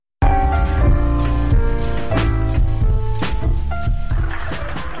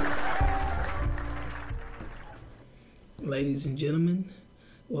ladies and gentlemen.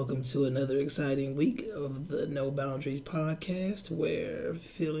 Welcome to another exciting week of the No Boundaries podcast, where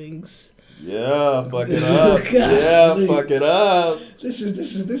feelings. Yeah, fuck it up. Fuck it up. This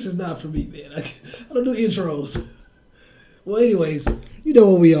is not for me, man. I don't do intros. Well, anyways, you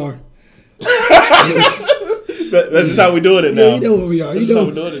know where we are. That's just how we doing it now. Yeah, you know where we are. That's you know how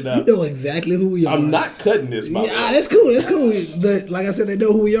we doing it now. You know exactly who we are. I'm not cutting this. Yeah, that's cool. That's cool. Like I said, they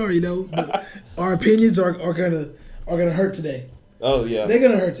know who we are. You know, our opinions are gonna hurt today. Oh yeah, they're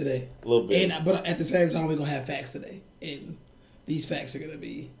gonna hurt today. A little bit. But at the same time, we're gonna have facts today, and these facts are gonna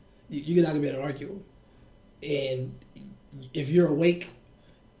be you're not gonna be able to argue. And if you're awake,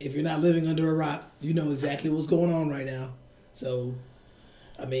 if you're not living under a rock, you know exactly what's going on right now. So,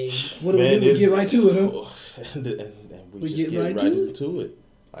 I mean, what do we do? We get right to it, huh? And we just get right into it.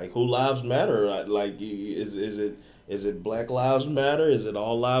 Like, who lives matter? Like, is it Black Lives Matter? Is it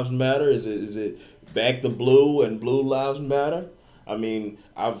All Lives Matter? Is it Back to Blue and Blue Lives Matter? I mean,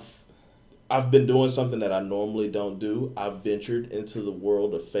 I've been doing something that I normally don't do. I've ventured into the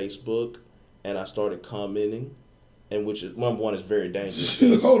world of Facebook, and I started commenting, and which is number one is very dangerous.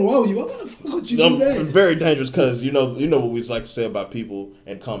 Hold on, why the fuck would you do that? Very dangerous because you know what we like to say about people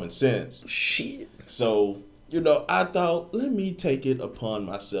and common sense. Shit. So I thought, let me take it upon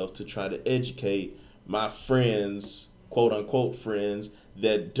myself to try to educate my friends, quote unquote friends,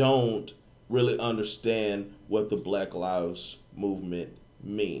 that don't really understand what the Black Lives Movement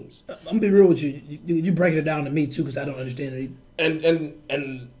means. I'm gonna be real with you. You breaking it down to me too, because I don't understand it either.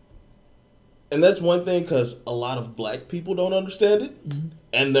 And that's one thing, because a lot of black people don't understand it,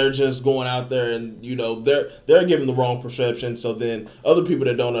 and they're just going out there and they're giving the wrong perception. So then other people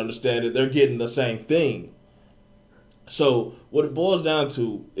that don't understand it, they're getting the same thing. So what it boils down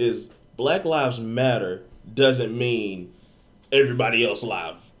to is Black Lives Matter doesn't mean everybody else's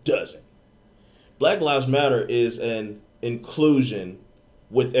life doesn't. Black Lives Matter is an inclusion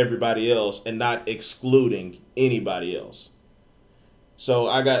with everybody else and not excluding anybody else. So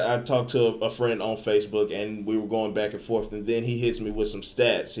I talked to a friend on Facebook, and we were going back and forth, and then he hits me with some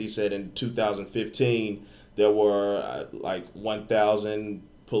stats. He said in 2015 there were like 1,000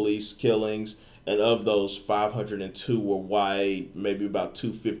 police killings, and of those 502 were white, maybe about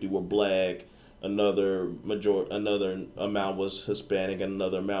 250 were black, another amount was Hispanic, and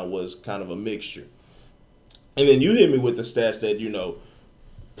another amount was kind of a mixture. And then you hit me with the stats that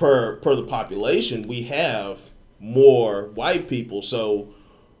per the population we have more white people. So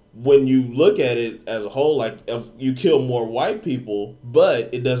when you look at it as a whole, like, if you kill more white people,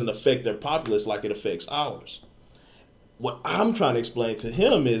 but it doesn't affect their populace like it affects ours. What I'm trying to explain to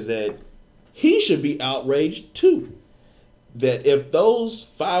him is that he should be outraged too. That if those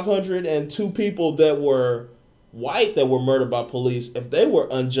 502 people that were white that were murdered by police, if they were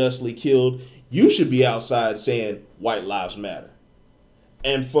unjustly killed, you should be outside saying white lives matter.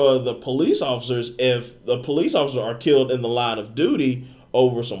 And for the police officers, if the police officers are killed in the line of duty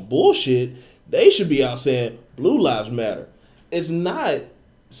over some bullshit, they should be out saying blue lives matter. It's not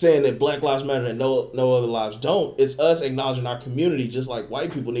saying that Black lives matter and no other lives don't. It's us acknowledging our community, just like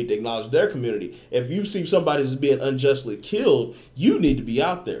white people need to acknowledge their community. If you see somebody as being unjustly killed, you need to be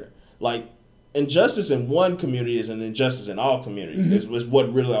out there. Like, injustice in one community is an injustice in all communities. Mm-hmm. Is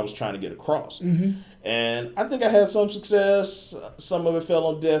what really I was trying to get across. Mm-hmm. And I think I had some success. Some of it fell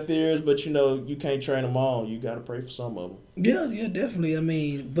on deaf ears, but you can't train them all. You got to pray for some of them. Yeah, definitely. I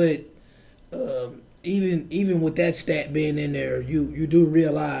mean, but even with that stat being in there, you do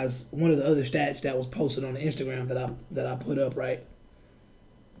realize one of the other stats that was posted on the Instagram that I put up, right?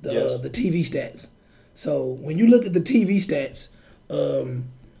 The TV stats. So when you look at the TV stats,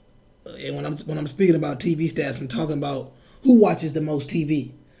 and when I'm speaking about TV stats, I'm talking about who watches the most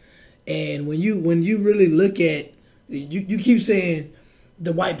TV. And when you really look at, you keep saying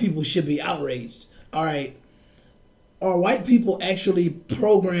the white people should be outraged. All right, are white people actually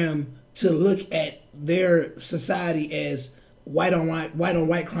programmed to look at their society as white on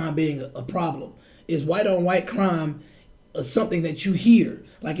white crime being a problem? Is white on white crime something that you hear?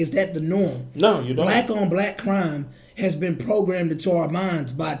 Like, is that the norm? No, you don't. Black on black crime has been programmed into our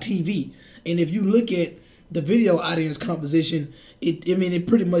minds by TV. And if you look at the video audience composition, it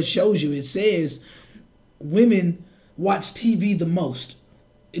pretty much shows you. It says women watch TV the most.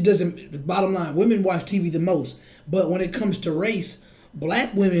 Bottom line, women watch TV the most. But when it comes to race,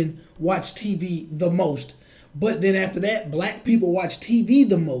 black women watch TV the most. But then after that, black people watch TV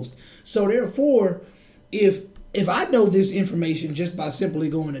the most. So therefore, if I know this information just by simply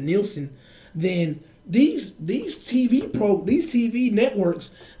going to Nielsen, then these TV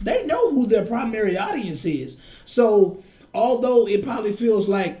networks, they know who their primary audience is. So although it probably feels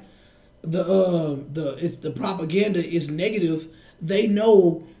like the propaganda is negative. They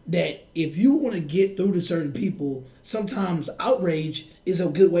know that if you want to get through to certain people, sometimes outrage is a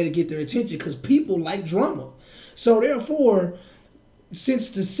good way to get their attention because people like drama. So therefore, since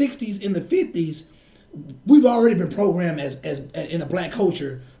the 60s and the 50s, we've already been programmed as in a black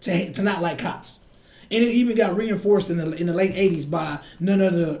culture to not like cops. And it even got reinforced in the late 80s by none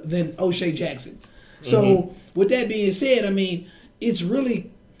other than O'Shea Jackson. So with that being said, I mean, it's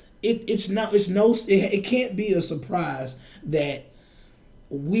really it can't be a surprise that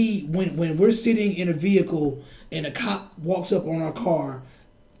when we're sitting in a vehicle and a cop walks up on our car,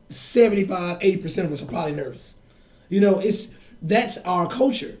 75-80% of us are probably nervous. That's our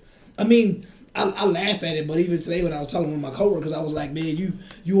culture. I mean, I laugh at it, but even today when I was talking with my coworkers, I was like, man,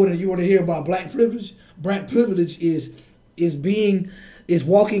 you want to hear about black privilege? Black privilege is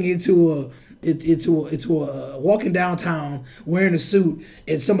walking into a walking downtown wearing a suit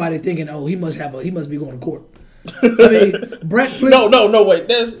and somebody thinking, oh, he must be going to court. I mean, black privilege. No, wait.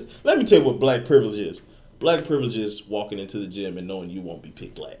 Let me tell you what black privilege is. Black privilege is walking into the gym and knowing you won't be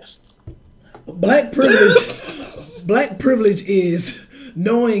picked last. Black privilege is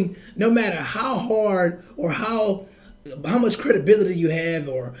knowing no matter how hard or how much credibility you have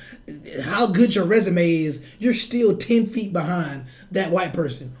or how good your resume is, you're still 10 feet behind that white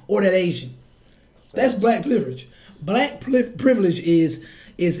person or that Asian. That's black privilege. Black privilege is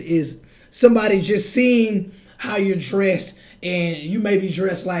somebody just seeing how you're dressed, and you may be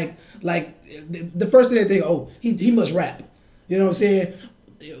dressed like the first thing they think, oh, he must rap. You know what I'm saying?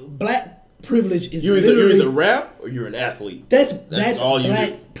 Black privilege is you're either rap or you're an athlete. That's all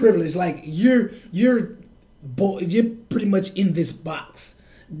black privilege. Like you're pretty much in this box.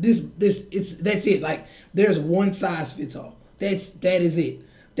 That's it. Like there's one size fits all. That is it.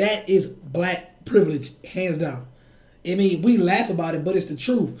 That is black privilege, hands down. I mean, we laugh about it, but it's the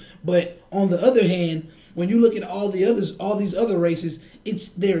truth. But on the other hand, when you look at all these other races, it's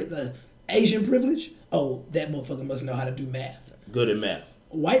their Asian privilege. Oh, that motherfucker must know how to do math. Good at math.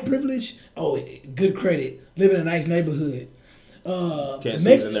 White privilege. Oh, good credit. Live in a nice neighborhood. Can't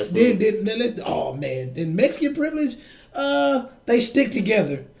season their food. Oh man, then Mexican privilege. They stick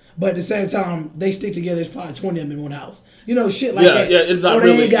together, but at the same time, they stick together. There's probably 20 of them in one house. Shit like that. Yeah, it's not or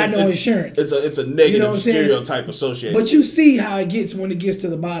really. They ain't got no insurance. It's a negative stereotype associated. But you see how it gets when it gets to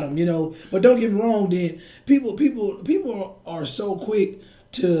the bottom, But don't get me wrong. Then people are so quick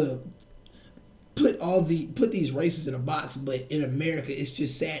to put these races in a box. But in America, it's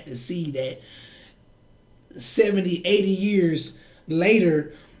just sad to see that 70, 80 years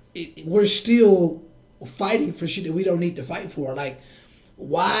later, we're still fighting for shit that we don't need to fight for. Like,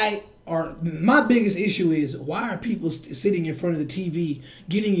 my biggest issue is why are people sitting in front of the TV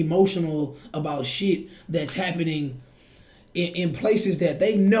getting emotional about shit that's happening in places that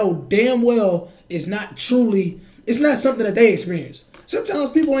they know damn well it's not something that they experience.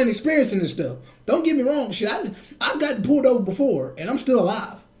 Sometimes people ain't experiencing this stuff. Don't get me wrong, shit. I've gotten pulled over before and I'm still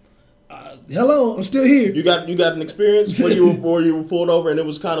alive. Hello, I'm still here. You got an experience where you were pulled over and it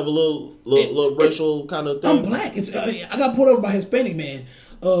was kind of a little racial kind of thing? I'm black. I got pulled over by a Hispanic man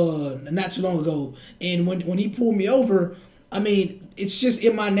not too long ago, and when he pulled me over, I mean, it's just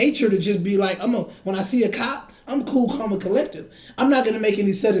in my nature to just be like, when I see a cop, I'm cool, calm, and collective. I'm not gonna make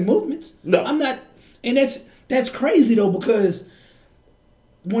any sudden movements. No, I'm not, and that's crazy though, because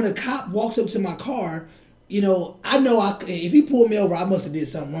when a cop walks up to my car, I know if he pulled me over, I must have did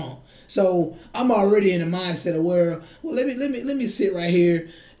something wrong. So I'm already in the mindset of well, let me sit right here.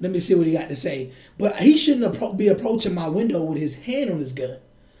 Let me see what he got to say. But he shouldn't be approaching my window with his hand on his gun,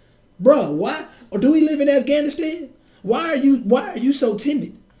 bruh. Why? Or do we live in Afghanistan? Why are you so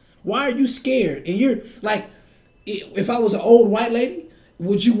timid? Why are you scared? And you're like, if I was an old white lady,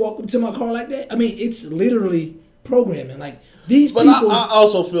 would you walk up to my car like that? I mean, it's literally programming. Like these people. But I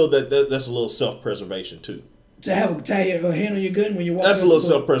also feel that that's a little self-preservation too. To have a hand on your gun when you walk. That's a little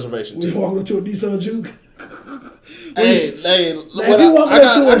self-preservation too. When you walk into a Nissan Juke. I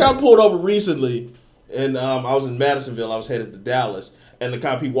got pulled over recently, and I was in Madisonville. I was headed to Dallas, and the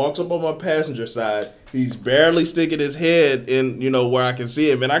cop, he walks up on my passenger side. He's barely sticking his head in, where I can see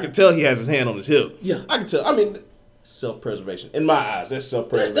him, and I can tell he has his hand on his hip. Yeah, I can tell. I mean, self-preservation in my eyes. That's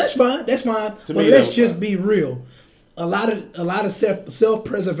self-preservation. That's fine. But let's just be real. A lot of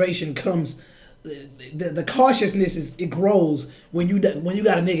self-preservation comes. The cautiousness it grows when you got a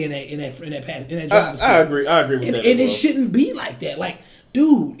nigga in that driver's seat. I agree with that. And it shouldn't be like that. Like,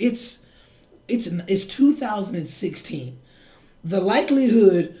 dude, it's 2016. The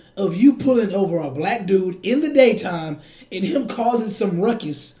likelihood of you pulling over a black dude in the daytime and him causing some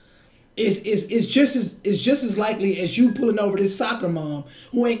ruckus it's just as likely as you pulling over this soccer mom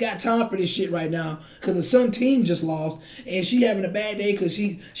who ain't got time for this shit right now because the son team just lost and she having a bad day because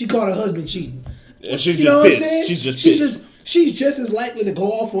she caught her husband cheating. And she's just pissed. She's just as likely to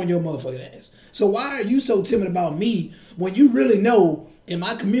go off on your motherfucking ass. So why are you so timid about me when you really know in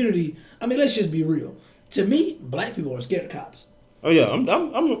my community? I mean, let's just be real. To me, black people are scared of cops. Oh yeah, I'm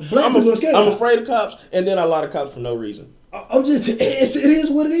afraid of cops, and then a lot of cops for no reason. It is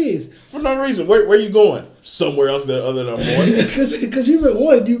what it is. For no reason. Where you going? Somewhere else other than I'm going. Because you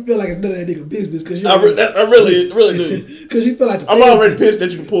feel like it's none of that nigga business. Cause I really do. Because you feel like I'm already pissed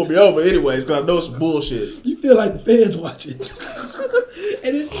that you can pull me over anyways, because I know it's some bullshit. You feel like the feds watching.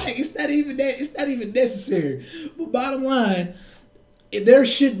 And it's like, it's not even that. It's not even necessary. But bottom line, there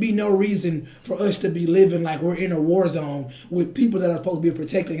should be no reason for us to be living like we're in a war zone with people that are supposed to be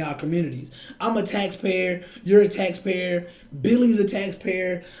protecting our communities. I'm a taxpayer. You're a taxpayer. Billy's a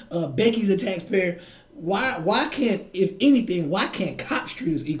taxpayer. Becky's a taxpayer. Why can't cops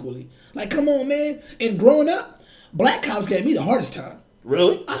treat us equally? Like, come on, man. And growing up, black cops gave me the hardest time.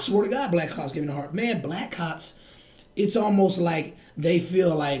 Really? I swear to God, black cops gave me the hardest. Man, black cops, it's almost like they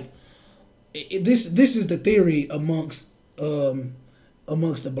feel like this is the theory amongst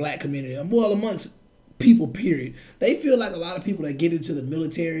the black community, well, amongst people, period. They feel like a lot of people that get into the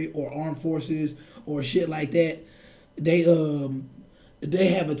military or armed forces or shit like that, they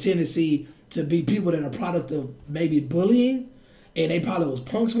have a tendency to be people that are product of maybe bullying, and they probably was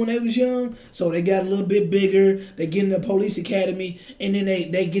punks when they was young, so they got a little bit bigger, they get in the police academy, and then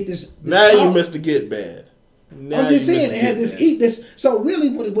they get this now power. You missed the get bad. I'm just saying, they have this so really,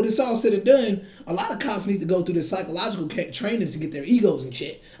 when it's all said and done, a lot of cops need to go through this psychological training to get their egos in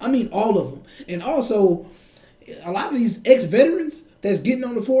check. I mean, all of them. And also, a lot of these ex-veterans that's getting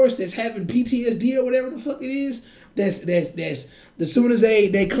on the force, that's having PTSD or whatever the fuck it is, that's as soon as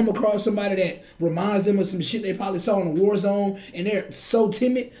they come across somebody that reminds them of some shit they probably saw in a war zone, and they're so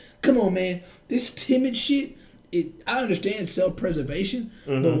timid. Come on, man. This timid shit, I understand self-preservation,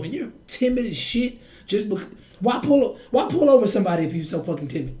 but when you're timid as shit, why pull over somebody if you're so fucking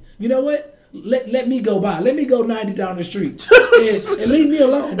timid? You know what? Let me go by. Let me go 90 down the street and leave me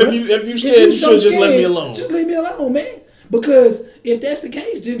alone. Bro. If you scared, you should just let me alone. Just leave me alone, man. Because if that's the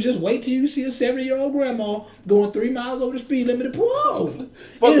case, then just wait till you see a 70-year-old grandma going 3 miles over the speed limit to pull off.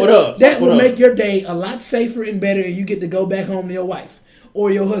 What up? That will make your day a lot safer and better, and you get to go back home to your wife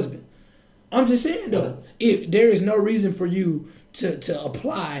or your husband. I'm just saying though, if there is no reason for you to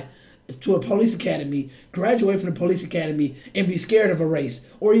apply to a police academy, graduate from the police academy, and be scared of a race,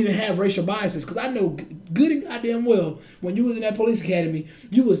 or even have racial biases. Because I know good and goddamn well, when you was in that police academy,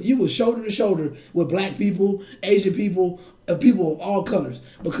 you was shoulder to shoulder with black people, Asian people, people of all colors.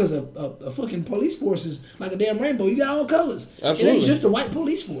 Because of fucking police forces like a damn rainbow, you got all colors. Absolutely. It ain't just a white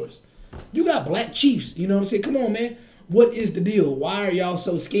police force. You got black chiefs. You know what I'm saying? Come on, man. What is the deal? Why are y'all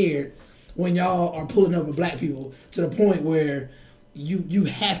so scared when y'all are pulling over black people to the point where you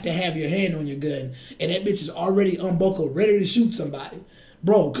have to have your hand on your gun, and that bitch is already unbuckled, ready to shoot somebody?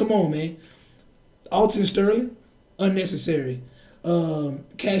 Bro, come on, man. Alton Sterling, unnecessary.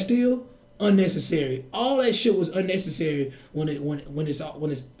 Castile, unnecessary. All that shit was unnecessary when it's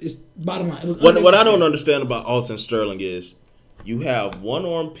bottom line. It was what I don't understand about Alton Sterling is you have one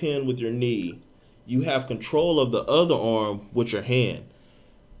arm pinned with your knee, you have control of the other arm with your hand.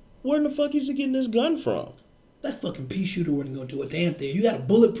 Where in the fuck is he getting this gun from? That fucking pea shooter wasn't gonna do a damn thing. You got a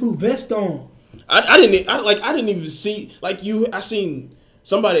bulletproof vest on. I didn't even see I seen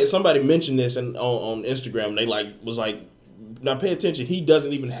somebody mentioned this on Instagram. They was like, now pay attention. He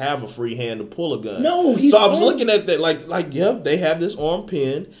doesn't even have a free hand to pull a gun. No, so I was looking at that yep, they have this arm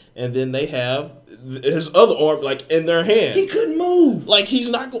pinned, and then they have his other arm in their hand. He couldn't move.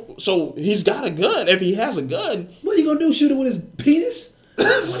 He's not so he's got a gun. If he has a gun, what are you gonna do? Shoot it with his penis?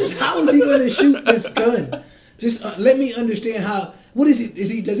 How is he gonna shoot this gun? Just let me understand how. What is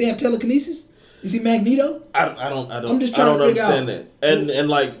he? Does he have telekinesis? Is he Magneto? I don't. I'm just trying to figure understand that.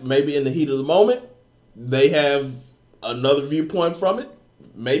 And maybe in the heat of the moment, they have another viewpoint from it.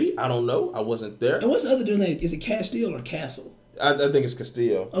 Maybe, I don't know. I wasn't there. And what's the other dude's name? Is it Castile or Castle? I think it's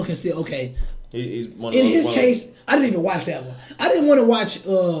Castillo. Oh, Castillo. Okay. He's one. In his case, I didn't even watch that one. I didn't want to watch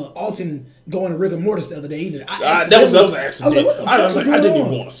Alton going to rigor mortis the other day either. That was an accident. I didn't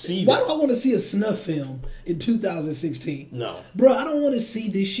even want to see that. Why do I want to see a snuff film in 2016? No, bro, I don't want to see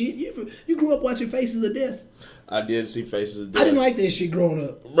this shit. You grew up watching Faces of Death. I did see Faces of Death. I didn't like that shit growing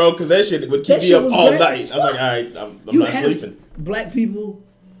up, bro, because that shit would keep me up all night. I was like, all right, I'm not sleeping. Black people,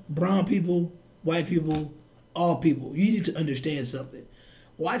 brown people, white people, all people. You need to understand something.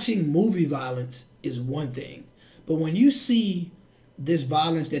 Watching movie violence is one thing, but when you see this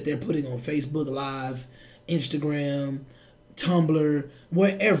violence that they're putting on Facebook Live, Instagram, Tumblr,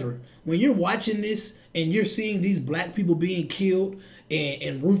 wherever, when you're watching this and you're seeing these black people being killed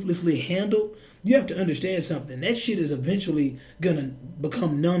and ruthlessly handled, you have to understand something. That shit is eventually going to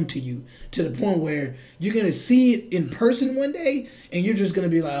become numb to you, to the point where you're going to see it in person one day and you're just going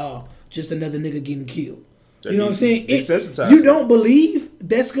to be like, oh, just another nigga getting killed. You know what I'm saying? You don't believe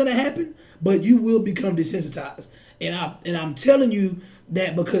that's going to happen, but you will become desensitized. And I'm telling you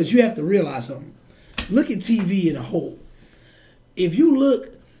that because you have to realize something. Look at TV in a whole. If you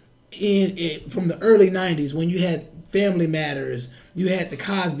look from the early 90s when you had Family Matters, you had The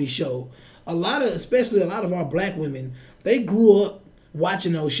Cosby Show, especially a lot of our black women, they grew up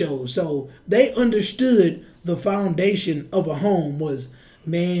watching those shows. So they understood the foundation of a home was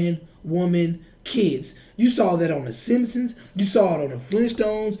man, woman, kids. You saw that on The Simpsons. You saw it on The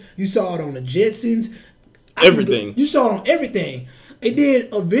Flintstones. You saw it on The Jetsons. Everything. You saw it on everything. And then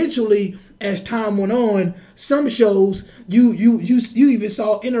eventually, as time went on, some shows you even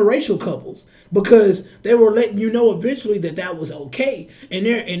saw interracial couples because they were letting you know eventually that was okay. And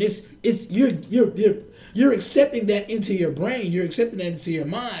you're accepting that into your brain. You're accepting that into your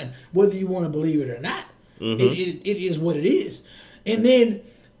mind, whether you want to believe it or not. Mm-hmm. It is what it is. And then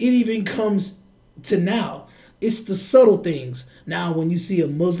it even comes to now. It's the subtle things. Now, when you see a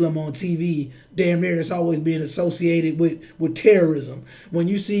Muslim on TV, damn near it's always being associated with terrorism. When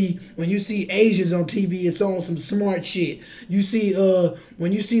you see Asians on TV, it's on some smart shit. You see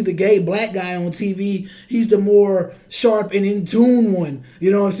when you see the gay black guy on TV, he's the more sharp and in tune one.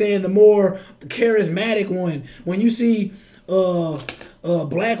 You know what I'm saying? The more charismatic one. When you see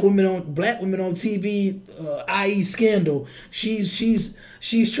black women on TV, i.e. Scandal, she's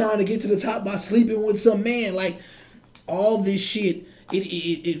trying to get to the top by sleeping with some man. Like all this shit.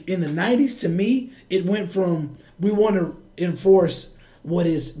 It in the 90s, to me, it went from we want to enforce what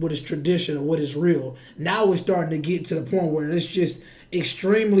is traditional, what is real. Now we're starting to get to the point where it's just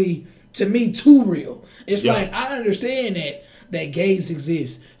extremely, to me, too real. It's like, I understand that gays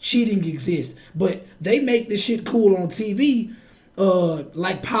exist, cheating exists, but they make this shit cool on TV,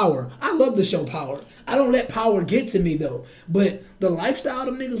 like Power. I love the show Power. I don't let Power get to me though. But the lifestyle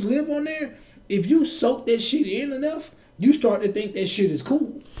them niggas live on there, if you soak that shit in enough, you start to think that shit is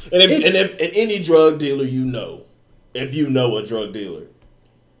cool. And if any drug dealer if you know a drug dealer,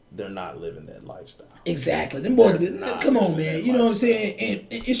 they're not living that lifestyle. Exactly. Them boys, come on, man. You know what I'm saying? And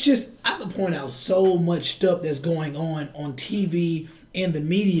it's just, I can point out so much stuff that's going on TV and the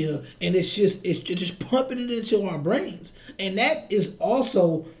media, and it's just pumping it into our brains. And that is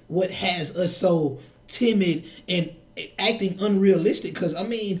also what has us so timid and acting unrealistic. Because, I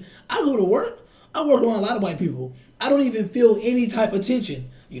mean, I go to work. I work around a lot of white people. I don't even feel any type of tension.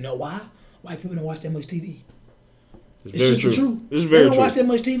 You know why? White people don't watch that much TV. It's just the truth. They don't watch that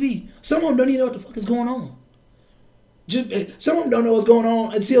much TV. Some of them don't even know what the fuck is going on. Some of them don't know what's going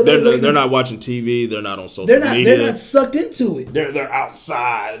on until they're not watching TV. They're not on social media. They're not sucked into it. They're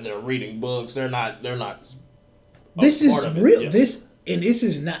outside and they're reading books. They're not. This is real. Yeah. This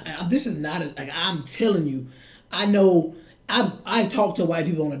is not. Like, I'm telling you. I know. I talk to white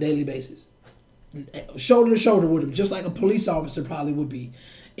people on a daily basis, shoulder to shoulder with them, just like a police officer probably would be.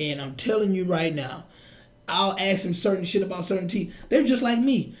 And I'm telling you right now, I'll ask them certain shit about certain TV. They're just like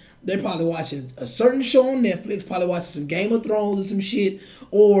me. They're probably watching a certain show on Netflix, probably watching some Game of Thrones or some shit,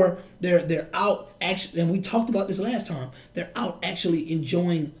 or they're out actually. And we talked about this last time. They're out actually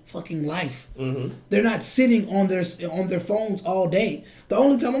enjoying fucking life. Mm-hmm. They're not sitting on their phones all day. The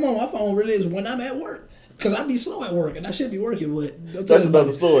only time I'm on my phone really is when I'm at work. Because I be slow at work, and I should be working, but that's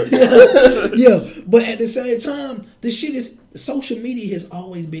another story. Yeah, but at the same time, social media has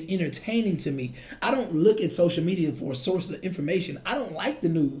always been entertaining to me. I don't look at social media for a source of information. I don't like the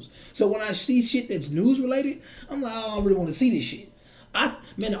news. So when I see shit that's news related, I'm like, I don't really want to see this shit. How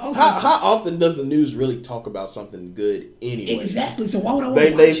often does the news really talk about something good anyway? Exactly. So why would I want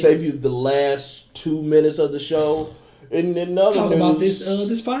to watch They save you the last 2 minutes of the show. And then talk news, about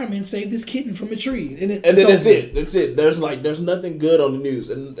this fireman saved this kitten from a tree, and then that's it. That's it. There's nothing good on the news,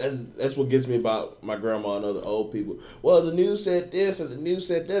 and that's what gets me about my grandma and other old people. Well, the news said this, and the news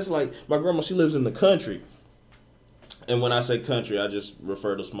said this. Like my grandma, she lives in the country, and when I say country, I just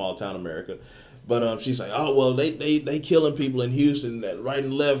refer to small town America. But she's like, oh well, they killing people in Houston, right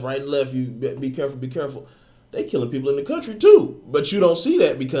and left. You be careful. They killing people in the country too, but you don't see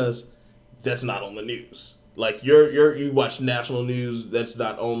that because that's not on the news. Like you watch national news that's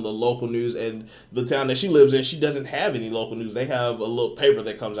not on the local news, and the town that she lives in, she doesn't have any local news. They have a little paper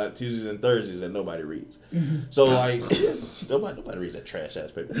that comes out Tuesdays and Thursdays that nobody reads. Mm-hmm. So like nobody reads that trash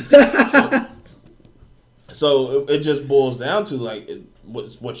ass paper. So it just boils down to like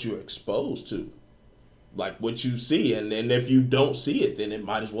what you're exposed to, like what you see, and if you don't see it, then it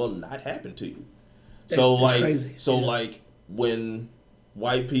might as well not happen to you. That's crazy. So like when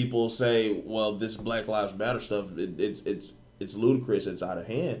white people say, "Well, this Black Lives Matter stuff, it's ludicrous, it's out of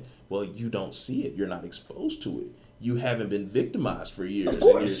hand." Well, you don't see it. You're not exposed to it. You haven't been victimized for years. Of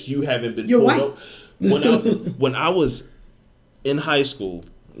course, years. You haven't been. You're white. When I was in high school,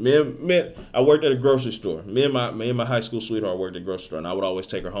 I worked at a grocery store. Me and my high school sweetheart worked at a grocery store, and I would always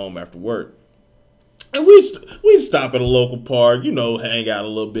take her home after work. And we'd stop at a local park, hang out a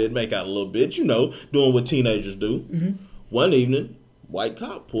little bit, make out a little bit, doing what teenagers do. Mm-hmm. One evening, white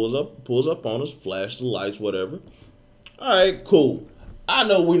cop pulls up on us, flash the lights, whatever. All right, cool. I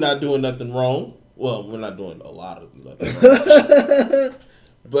know we're not doing nothing wrong. Well, we're not doing a lot of nothing wrong.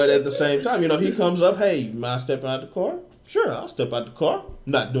 But at the same time, he comes up, hey, you mind stepping out the car? Sure, I'll step out the car.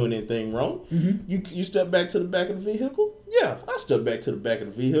 Not doing anything wrong. Mm-hmm. You step back to the back of the vehicle? Yeah, I'll step back to the back of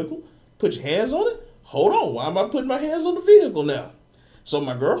the vehicle. Put your hands on it? Hold on, why am I putting my hands on the vehicle now? So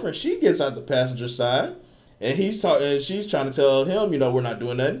my girlfriend, she gets out the passenger side, and she's trying to tell him, we're not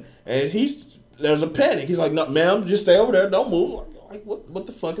doing nothing. And there's a panic. He's like, no, ma'am, just stay over there, don't move. Like, what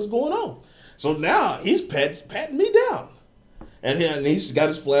the fuck is going on? So now he's patting me down. And he's got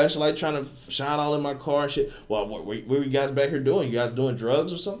his flashlight trying to shine all in my car and shit. Well, what were you guys back here doing? You guys doing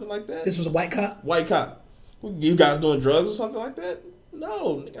drugs or something like that? This was a white cop? White cop. You guys doing drugs or something like that?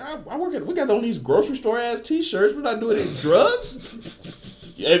 No, I work at. We got on these grocery store ass T-shirts. We're not doing any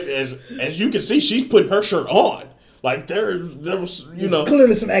drugs. As you can see, she's putting her shirt on. Like there was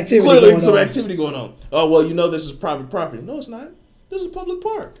clearly some activity going on. Oh well, this is private property. No, it's not. This is a public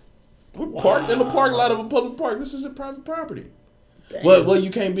park. We're parked in the parking lot of a public park. This isn't private property. Well,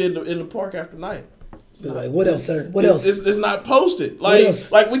 you can't be in the park after night. Like, what else, sir? What else? It's not posted.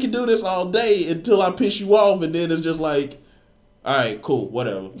 Like we can do this all day until I piss you off, and then it's just like. All right, cool,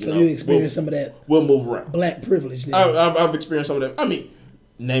 whatever. You experienced some of that. We'll move around. Black privilege. Then. I've experienced some of that. I mean,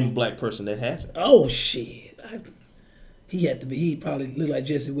 name a black person that has it. Oh shit! He had to be. He probably looked like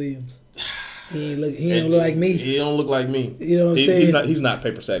Jesse Williams. He don't look like me. He don't look like me. You know what I'm saying? He's not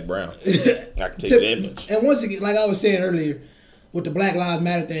Paper Sack Brown. I can tell you that much. And once again, like I was saying earlier, with the Black Lives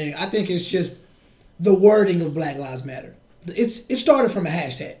Matter thing, I think it's just the wording of Black Lives Matter. It started from a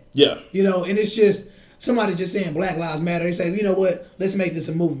hashtag. Yeah. And it's just. Somebody just saying Black Lives Matter. They say, you know what? Let's make this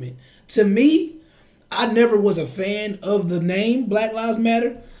a movement. To me, I never was a fan of the name Black Lives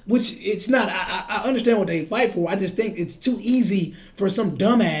Matter, which it's not. I understand what they fight for. I just think it's too easy for some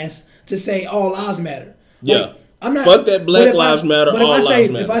dumbass to say all lives matter. Yeah. Like, I'm not. Fuck that Black Lives Matter. All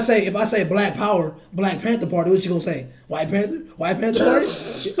lives matter. If I say Black Power, Black Panther Party, what you gonna say? White Panther Party?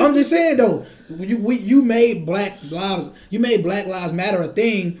 I'm just saying though. You made Black Lives Matter a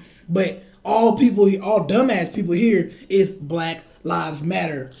thing, but. All dumbass people here is Black Lives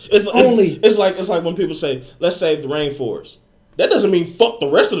Matter. It's like when people say, let's save the rainforest. That doesn't mean fuck the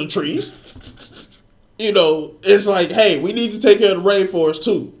rest of the trees. It's like, hey, we need to take care of the rainforest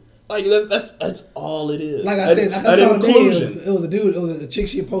too. Like that's all it is. Like I said, I saw it was a dude, it was a chick,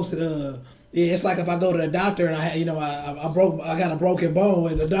 she posted it's like if I go to the doctor and I got a broken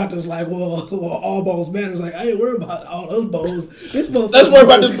bone and the doctor's like, well all bones matter. It's like, I ain't worried about all those bones. Let's worry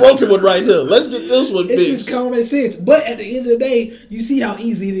about this broken one right here. Let's get this one fixed. It's just common sense. But at the end of the day, you see how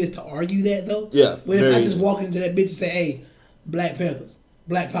easy it is to argue that though? Yeah. When if I just walk into that bitch and say, hey, Black Panthers,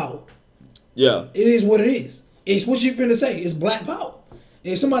 Black Power. Yeah. It is what it is. It's what you're finna say. It's Black Power.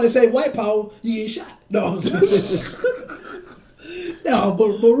 If somebody say white power, you get shot. No, I'm saying. No,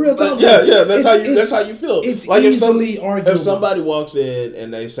 but real talk. Yeah, that's how you feel. It's like easily arguable. If somebody walks in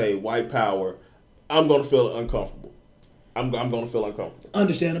and they say white power, I'm gonna feel uncomfortable. I'm gonna feel uncomfortable.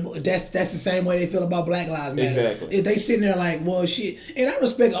 Understandable. That's the same way they feel about Black Lives Matter. Exactly. If they sitting there like, well, shit, and I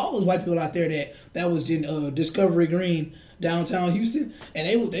respect all those white people out there that was in Discovery Green downtown Houston,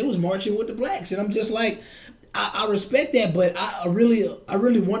 and they was marching with the blacks, and I'm just like. I respect that, but I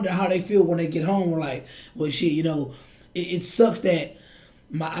really wonder how they feel when they get home. We're like, well, shit, it sucks that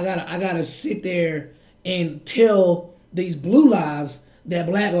I gotta sit there and tell these blue lives that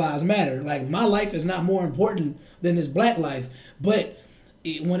Black Lives Matter. Like my life is not more important than this black life. But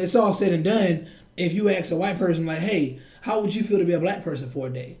when it's all said and done, if you ask a white person like, hey, how would you feel to be a black person for a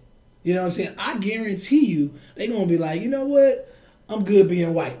day? You know what I'm saying? I guarantee you they're gonna be like, you know what? I'm good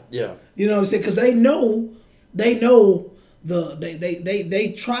being white. Yeah. You know what I'm saying? Because they know they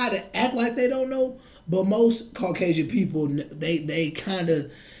try to act like they don't know, but most Caucasian people they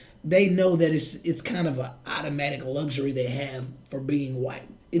know that it's kind of an automatic luxury they have for being white.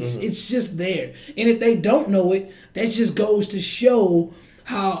 It's just there, and if they don't know it, that just goes to show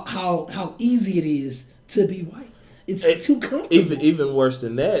how easy it is to be white. It's too comfortable. Even worse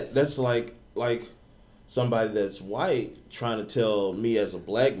than that, that's like somebody that's white trying to tell me as a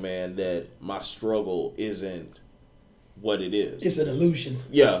black man that my struggle isn't what it is. It's an illusion.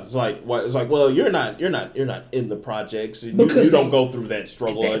 Yeah, it's like well, you're not in the projects. You don't go through that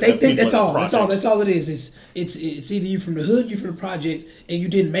struggle. They think that's all. That's all it is. It's either you from the hood, you from the projects, and you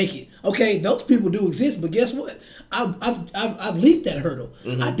didn't make it. Okay, those people do exist, but guess what? I've leaped that hurdle.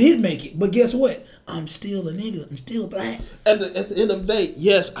 Mm-hmm. I did make it, but guess what? I'm still a nigga. I'm still black. At the end of the day,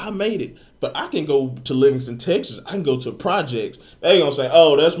 yes, I made it. But I can go to Livingston, Texas. I can go to projects. They gonna say,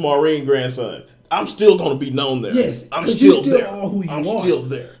 "Oh, that's Maureen grandson." I'm still gonna be known there. Yes, I'm still there. Are who you I'm are. still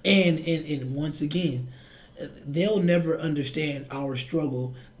there. And once again, they'll never understand our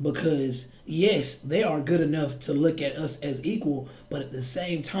struggle because yes, they are good enough to look at us as equal, but at the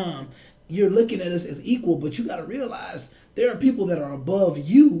same time, you're looking at us as equal, but you got to realize there are people that are above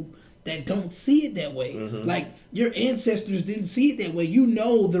you that don't see it that way. Mm-hmm. Like, your ancestors didn't see it that way. You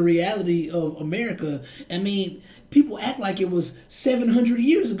know the reality of America. I mean, people act like it was 700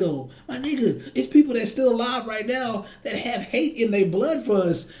 years ago. My nigga, it's people that's still alive right now that have hate in their blood for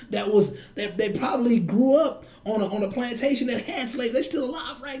us. That they probably grew up on a plantation that had slaves. They're still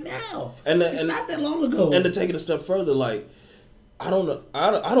alive right now. It's not that long ago. And to take it a step further, like, I don't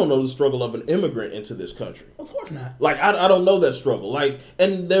know the struggle of an immigrant into this country. Of course not. Like, I don't know that struggle. Like,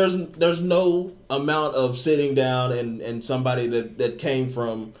 and there's no amount of sitting down and somebody that came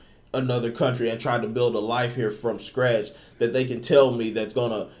from another country and tried to build a life here from scratch that they can tell me that's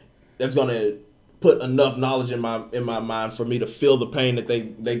gonna put enough knowledge in my mind for me to feel the pain that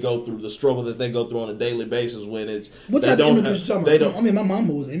they go through, the struggle that they go through on a daily basis when it's what type of immigrants you talking about? I mean, my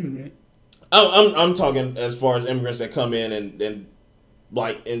mama was an immigrant. I'm talking as far as immigrants that come in and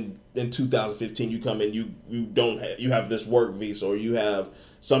like in 2015 you come in, you have this work visa or you have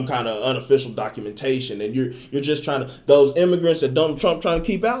some kind of unofficial documentation and you're just trying to, those immigrants that Donald Trump trying to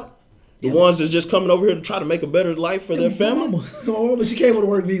keep out, the ones that's just coming over here to try to make a better life for their family. But she came with a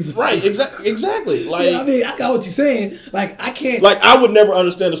work visa. Right, exactly. Like, yeah, I mean, I got what you're saying. Like, I can't. Like, I would never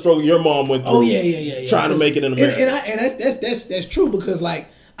understand the struggle your mom went through. Oh yeah. Trying to make it in America. And that's true because like,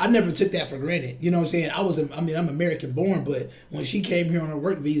 I never took that for granted. You know what I'm saying? I'm American born, but when she came here on her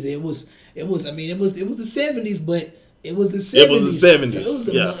work visa, it was the 70s, but it was the 70s. It was the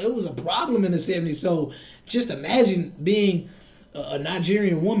 70s. So it was a problem in the 70s. So just imagine being a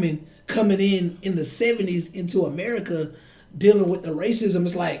Nigerian woman coming in the 70s into America, dealing with the racism.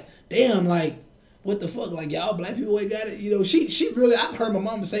 It's like, damn, like, what the fuck? Like, y'all black people ain't got it. You know, she really, I've heard my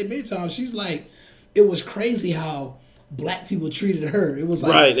mama say many times, she's like, it was crazy how black people treated her. It was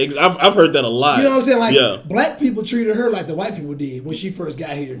like, right. I've heard that a lot. You know what I'm saying? Like, black people treated her like the white people did when she first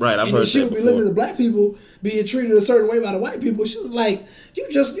got here. Right. And then she would be looking at the black people being treated a certain way by the white people. She was like,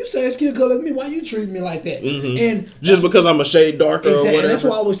 you say skin color as me. Why you treat me like that? Mm-hmm. And just because I'm a shade darker or whatever. That's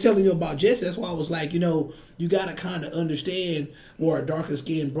why I was telling you about Jesse. That's why I was like, you know, you got to kind of understand where a darker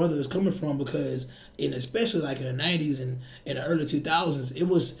skinned brother is coming from because, and especially like in the 90s and in the early 2000s,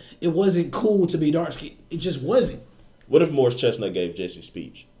 it wasn't cool to be dark skinned. It just wasn't. What if Morris Chestnut gave Jesse a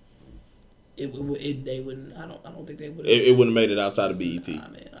speech? They wouldn't. I don't think they would. It wouldn't have made it outside of BET. Nah,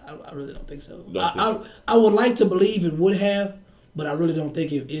 man, I really don't think so. I would like to believe it would have, but I really don't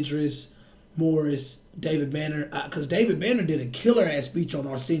think if Idris, Morris, David Banner, because David Banner did a killer ass speech on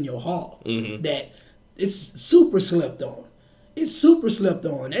Arsenio Hall that it's super slept on. It's super slept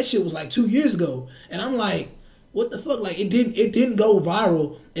on. That shit was like 2 years ago, and I'm like, what the fuck? Like, it didn't go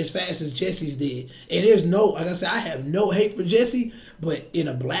viral as fast as Jesse's did. And there's like I said, I have no hate for Jesse, but in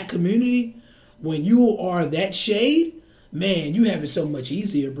a black community, when you are that shade, man, you have it so much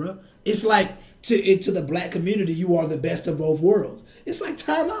easier, bro. It's like to the black community, you are the best of both worlds. It's like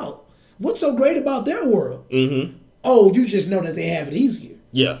Time Out. What's so great about their world? Mm-hmm. Oh, you just know that they have it easier.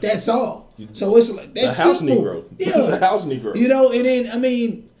 Yeah, that's all. So it's like that's the house simple. Negro. Yeah, the house Negro. You know, and then I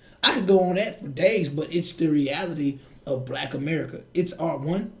mean, I could go on that for days, but it's the reality of Black America. It's our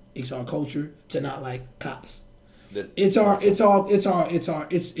culture to not like cops. It's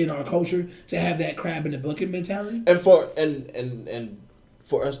in our culture to have that crab in the bucket mentality. And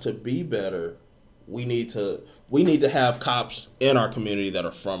for us to be better, we need to have cops in our community that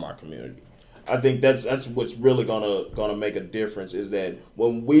are from our community. I think that's what's really gonna make a difference is that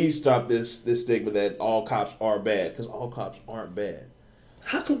when we stop this stigma that all cops are bad, because all cops aren't bad.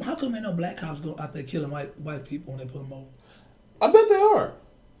 How come ain't no black cops go out there killing white people when they put them over? I bet they are.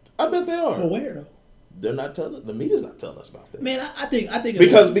 But where though? They're not telling. The media's not telling us about that. Man, I think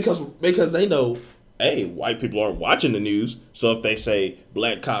because they know, hey, white people aren't watching the news. So if they say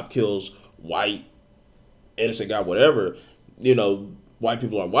black cop kills white innocent guy, whatever, you know, white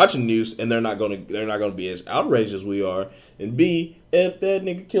people aren't watching the news, and they're not gonna be as outraged as we are. And B, if that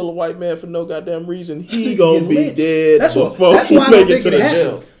nigga kill a white man for no goddamn reason, he gonna be lynched. dead That's before why he I don't make it think to it the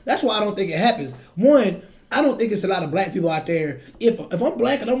happens. jail. That's why I don't think it happens. One, I don't think it's a lot of black people out there. If I'm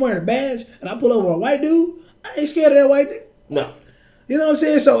black and I'm wearing a badge and I pull over a white dude, I ain't scared of that white dude. No. You know what I'm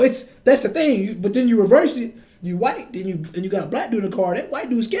saying? So that's the thing. But then you reverse it. You white, then you got a black dude in the car. That white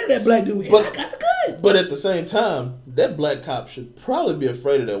dude's scared of that black dude. But I got the gun. But at the same time, that black cop should probably be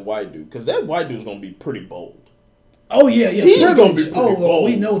afraid of that white dude, because that white dude's gonna be pretty bold. Oh yeah. He's privilege. gonna be pretty bold.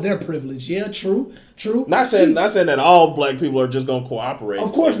 We know their privilege. Yeah, true. Not saying that all black people are just gonna cooperate.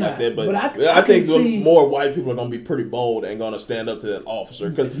 Of course not. Like that, but I think more white people are gonna be pretty bold and gonna stand up to that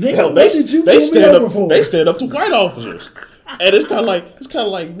officer, because hell, they stand up to white officers, and it's kind of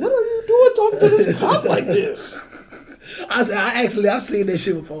like, what are you doing talking to this cop like this? I've seen that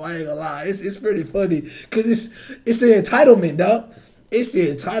shit before. I ain't gonna lie. It's pretty funny because it's the entitlement, dog. It's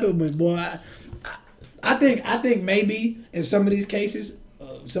the entitlement, boy. I think maybe in some of these cases,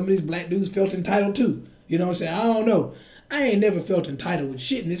 some of these black dudes felt entitled too. You know what I'm saying? I don't know. I ain't never felt entitled with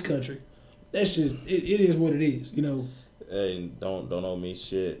shit in this country. That's just it is what it is. You know. Hey, don't owe me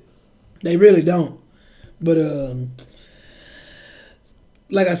shit. They really don't. But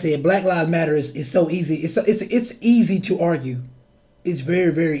like I said, Black Lives Matter is so easy. It's easy to argue. It's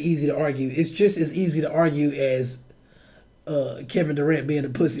very, very easy to argue. It's just as easy to argue as Kevin Durant being a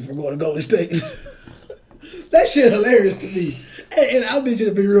pussy for going to Golden State. That shit hilarious to me. And I'll be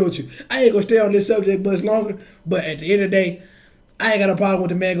real with you. I ain't gonna stay on this subject much longer. But at the end of the day, I ain't got a problem with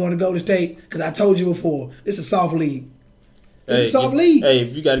the man going to Golden State, because I told you before, it's a soft league. It's a soft league. Hey,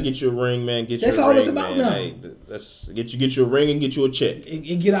 if you got to get you a ring, man, get you a ring. That's all it's about now. Hey, get you a ring and get you a check.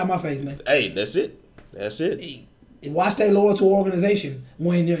 And get out of my face, man. Hey, that's it. Hey, why stay loyal to an organization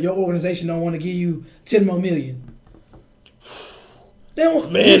when your organization don't want to give you $10 more million? That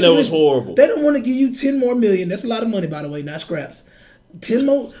was horrible. They don't want to give you $10 more million. That's a lot of money, by the way, not scraps. 10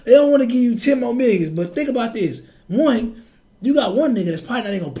 more. They don't want to give you 10 more millions. But think about this. One, you got one nigga that's probably not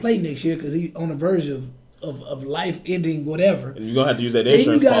even gonna play next year because he's on the verge of life ending, whatever. And you're gonna have to use that insurance.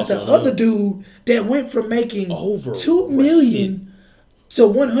 Then you got the other dude that went from making over $2 million to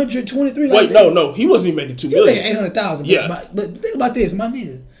 123. Wait, no, he wasn't even making $2 million. He making $800,000. Yeah. But think about this, my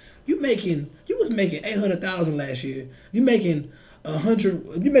nigga. You was making $800,000 last year. You making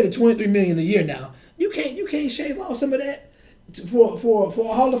 $23 million a year now. You can't shave off some of that for a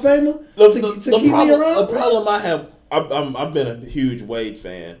Hall of Famer to keep me around. The problem I have, I've been a huge Wade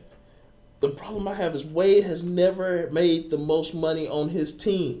fan. The problem I have is Wade has never made the most money on his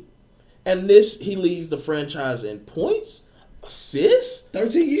team, and he leads the franchise in points, assists,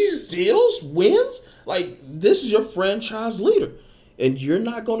 13 years, steals, wins. Like, this is your franchise leader, and you're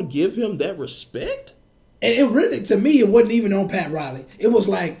not going to give him that respect. And it really, to me, it wasn't even on Pat Riley. It was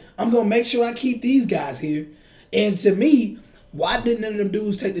like, I'm going to make sure I keep these guys here. And to me, why didn't none of them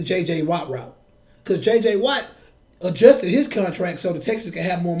dudes take the J.J. Watt route? Because J.J. Watt adjusted his contract so the Texans can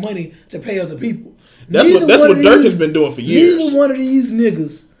have more money to pay other people. That's what Dirk has been doing for years. Neither one of these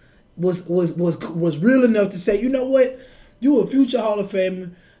niggas was real enough to say, you know what? You a future Hall of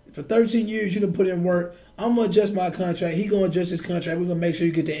Famer. For 13 years, you done put in work. I'm going to adjust my contract. He going to adjust his contract. We're going to make sure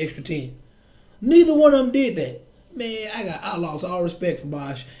you get the extra 10. Neither one of them did that. Man, I lost all respect for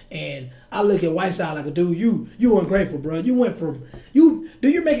Bosh, and I look at Whiteside like a dude. You ungrateful, bro. You went from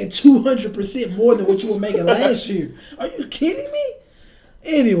you're making 200% more than what you were making last year. Are you kidding me?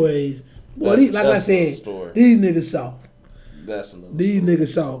 Anyways, well, these niggas soft. That's another. These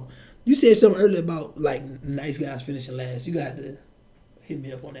niggas soft. You said something earlier about like nice guys finishing last. You got to hit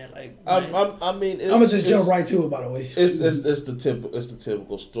me up on that. Like, I'm gonna just jump right to it. By the way, it's the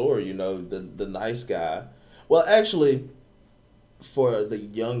typical story. You know, the nice guy. Well, actually, for the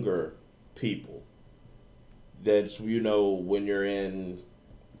younger people, that's, you know, when you're in,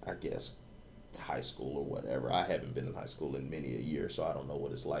 I guess, high school or whatever. I haven't been in high school in many a year, so I don't know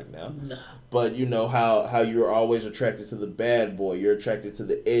what it's like now. Nah. But you know how you're always attracted to the bad boy. You're attracted to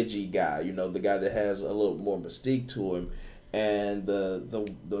the edgy guy. You know, the guy that has a little more mystique to him. And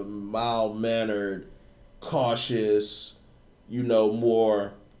the mild-mannered, cautious, you know,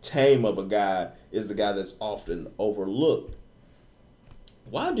 more tame of a guy is the guy that's often overlooked.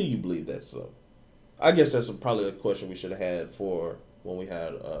 Why do you believe that's so? I guess that's probably a question we should have had for when we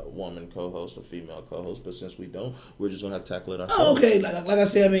had a woman co-host, a female co-host, but since we don't, we're just gonna have to tackle it ourselves. Oh, okay. Like I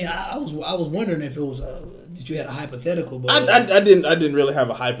said, I mean, I was wondering if it was that you had a hypothetical, but I didn't really have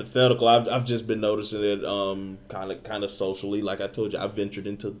a hypothetical. I've just been noticing it kind of socially. Like I told you, I ventured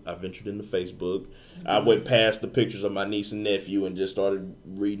into Facebook. I went past the pictures of my niece and nephew and just started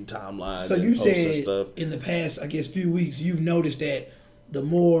reading timelines. So and you posts and said stuff. In the past, I guess, few weeks, you've noticed that the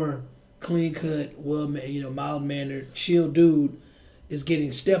more clean cut, mild mannered, chill dude is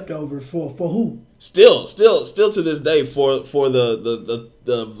getting stepped over for who? Still to this day for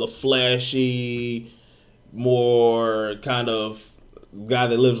the flashy, more kind of guy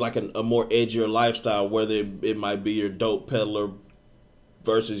that lives like a more edgier lifestyle, whether it might be your dope peddler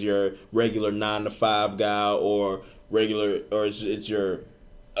versus your regular 9-to-5 guy, or it's your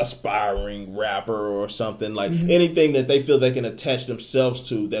aspiring rapper or something, like anything that they feel they can attach themselves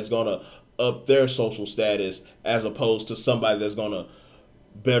to that's gonna up their social status, as opposed to somebody that's gonna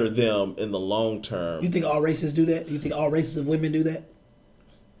better them in the long term. You think all races do that? You think all races of women do that?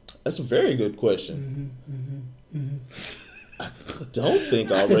 That's a very good question. I don't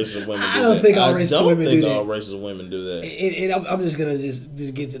think all races of women do that. I don't think all races of women do that. all races of women do that. And I'm just gonna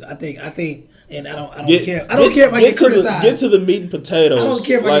just get to. I think, and I don't care. I don't care if I get criticized. Get to the meat and potatoes. I don't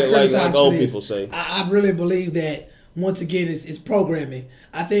care if I get criticized. Like old people say. I really believe that once again it's programming.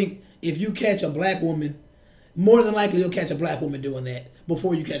 I think if you catch a black woman, more than likely you'll catch a black woman doing that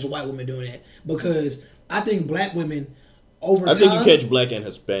before you catch a white woman doing that, because I think black women over time. I think you catch black and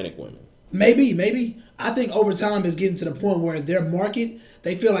Hispanic women. Maybe. I think over time it's getting to the point where their market,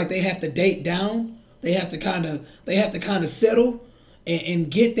 they feel like they have to date down. They have to kind of settle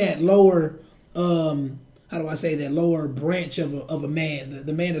and get that lower, that lower branch of a man,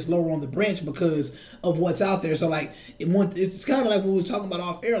 the man that's lower on the branch because of what's out there. So like it's kind of like what we were talking about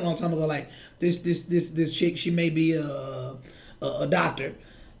off air a long time ago. Like this chick, she may be a doctor.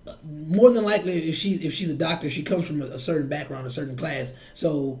 More than likely, if she's a doctor, she comes from a certain background, a certain class.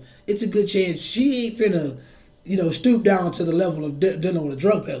 So it's a good chance she ain't finna, stoop down to the level of dealing with a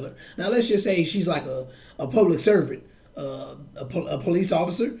drug peddler. Now let's just say she's like a public servant, a police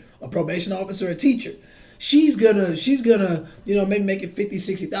officer, a probation officer, a teacher. She's gonna maybe make it 50,000,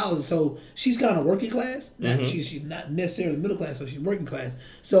 60,000. So she's kind of working class. She's not necessarily middle class, so she's working class.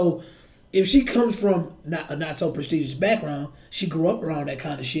 So if she comes from a not so prestigious background, she grew up around that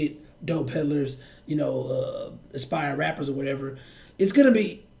kind of shit, dope peddlers, aspiring rappers or whatever, it's gonna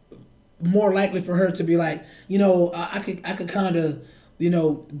be more likely for her to be like, I could kind of,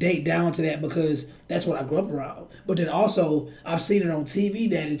 date down to that because that's what I grew up around. But then also I've seen it on TV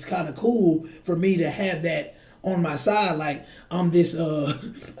that it's kind of cool for me to have that on my side. Like I'm this, I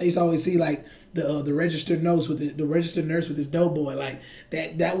used to always see like the registered nurse with the registered nurse with this dope boy, like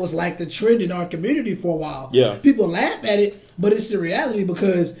that was like the trend in our community for a while. Yeah, people laugh at it, but it's the reality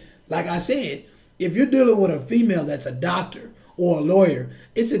because, like I said, if you're dealing with a female that's a doctor or a lawyer,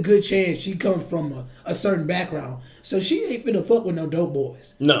 it's a good chance she comes from a certain background. So she ain't finna fuck with no dope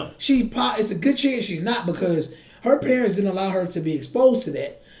boys. No, it's a good chance she's not, because her parents didn't allow her to be exposed to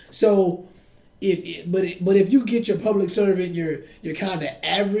that. So. But if you get your public servant, your kind of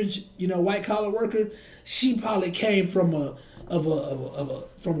average, white collar worker, she probably came from a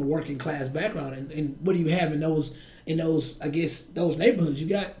working class background. And what do you have in those I guess those neighborhoods? You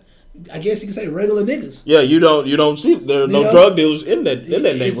got, I guess you can say, regular niggas. Yeah, you don't see there are no drug dealers in that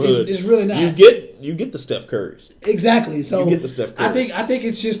neighborhood. It's really not. You get the Steph Currys. Exactly. So you get the Steph Currys. I think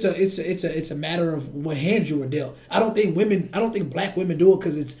it's just it's a matter of what hand you were dealt. I don't think black women do it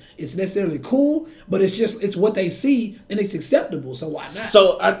because it's necessarily cool, but it's what they see and it's acceptable. So why not?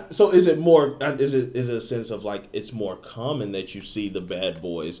 So is it more? Is it a sense of like it's more common that you see the bad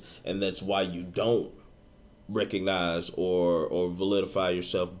boys, and that's why you don't recognize or validify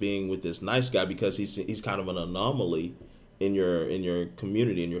yourself being with this nice guy, because he's kind of an anomaly in your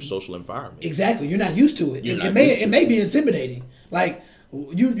community, in your social environment. Exactly. You're not used to it. It may be intimidating. Like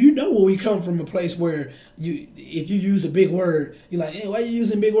you where we come from, a place where if you use a big word, you're like, hey, why are you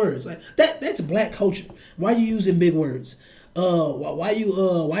using big words? Like that's black culture. Why are you using big words? Why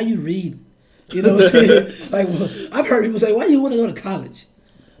you reading? You know what I'm saying? Like, I've heard people say, why you want to go to college?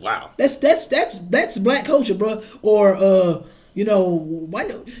 Wow. That's black culture, bro. Or why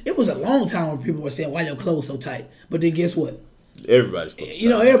it was a long time when people were saying, why your clothes so tight? But then guess what? Everybody's clothes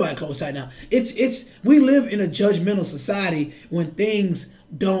tight. Everybody's clothes tight now. It's we live in a judgmental society when things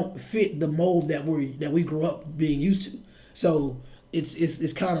don't fit the mold that we grew up being used to. So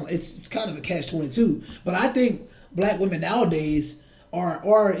it's kind of a catch-22. But I think black women nowadays are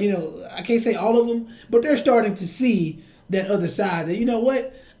I can't say all of them, but they're starting to see that other side, that, you know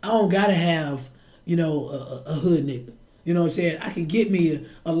what, I don't gotta have, a hood nigga. You know what I'm saying? I can get me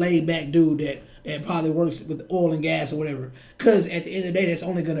a laid back dude that probably works with oil and gas or whatever. Cause at the end of the day, that's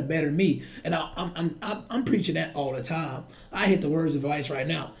only gonna better me. And I'm preaching that all the time. I hit the words of advice right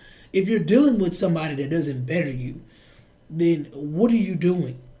now. If you're dealing with somebody that doesn't better you, then what are you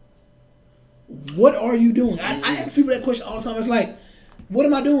doing? What are you doing? I ask people that question all the time. It's like, what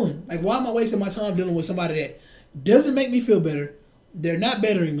am I doing? Like, why am I wasting my time dealing with somebody that doesn't make me feel better they're not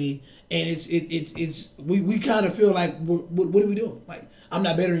bettering me, and we kind of feel like what are we doing? Like I'm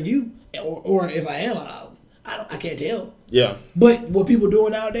not bettering you, or if I am, I can't tell. Yeah. But what people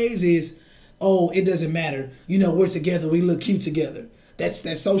doing nowadays is, oh, it doesn't matter. You know, we're together. We look cute together.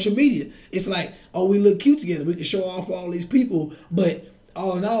 That's social media. It's like, oh, we look cute together. We can show off all these people, but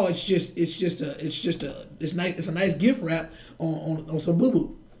all in all, it's a nice gift wrap on some boo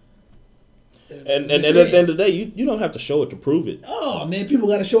boo. And at the end of the day, you don't have to show it to prove it. Oh man, people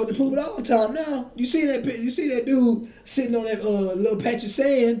got to show it to prove it all the time now. You see that dude sitting on that little patch of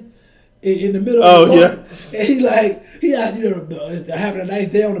sand in the middle of the park, and he out having a nice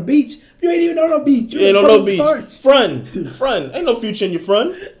day on the beach. You ain't even on no beach. You ain't on no beach. Front. Ain't no future in your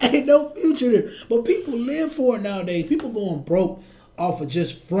front. Ain't no future there. But people live for it nowadays. People going broke off of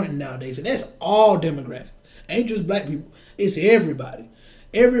just fronting nowadays, and that's all demographics. Ain't just black people. It's everybody.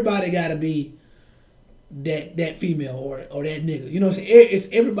 Everybody got to be that female or that nigga. You know what I'm saying? It's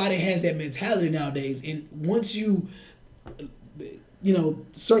everybody has that mentality nowadays, and once you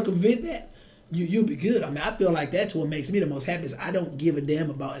circumvent that, you'll be good. I mean, I feel like that's what makes me the most happy. Is I don't give a damn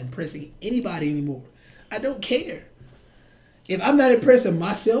about impressing anybody anymore. I don't care. If I'm not impressing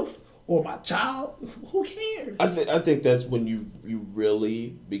myself or my child, who cares? I think that's when you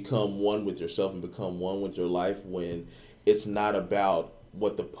really become one with yourself and become one with your life, when it's not about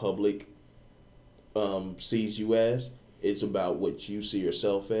what the public sees you as. It's about what you see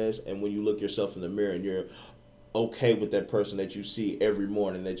yourself as. And when you look yourself in the mirror and you're okay with that person that you see every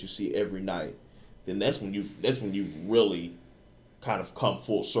morning, that you see every night, then that's when you've really kind of come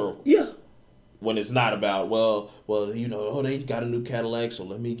full circle. Yeah. When it's not about, well, they got a new Cadillac, so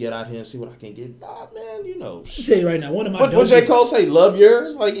let me get out here and see what I can get. Nah, man, I'll tell you right now, one of my what J. Cole say, love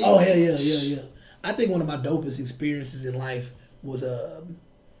yours? Like, oh, hell yeah. I think one of my dopest experiences in life was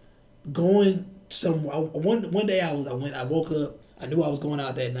going somewhere. One day I woke up, I knew I was going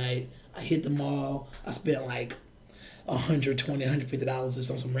out that night. I hit the mall. I spent like $120, $150 or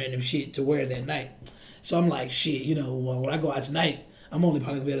some random shit to wear that night. So I'm like, shit, when I go out tonight, I'm only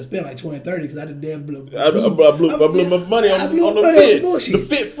probably going to spend like $20, $30 because I did damn blew my money on the fit. The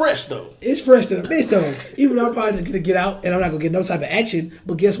fit fresh, though. It's fresh to the bitch, though. Even though I'm probably going to get out and I'm not going to get no type of action,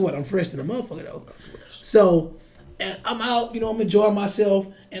 but guess what? I'm fresh to the motherfucker, though. So, and I'm out, I'm enjoying myself,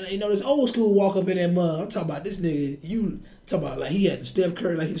 and this old school walk up in that mud. I'm talking about this nigga, talking about like he had the Steph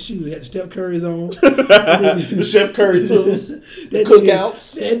Curry, like his shoes had the Steph Curry's on. The Chef Curry tools. The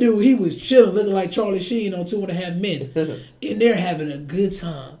cookouts. That dude, he was chilling, looking like Charlie Sheen on 2.5 Men. And they're having a good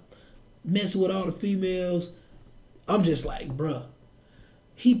time. Messing with all the females. I'm just like, bruh,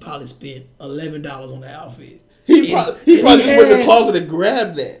 he probably spent $11 on the outfit. He probably just went in the closet and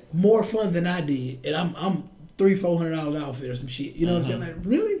grabbed that. More fun than I did. And I'm $300-$400 outfit or some shit. You know what I'm saying? Like,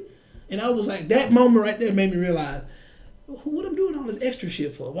 really? And I was like, that moment right there made me realize, what I'm doing all this extra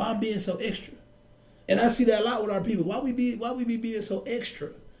shit for? Why I'm being so extra? And I see that a lot with our people. Why we be being so extra?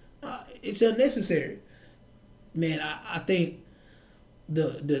 It's unnecessary. Man, I think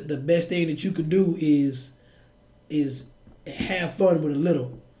the best thing that you can do is have fun with a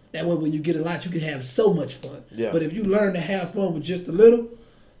little. That way, when you get a lot, you can have so much fun. Yeah. But if you learn to have fun with just a little,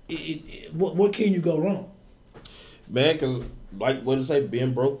 what can you go wrong? Man, because like what it say,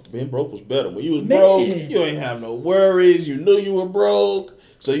 being broke was better. When you was broke, you ain't have no worries. You knew you were broke,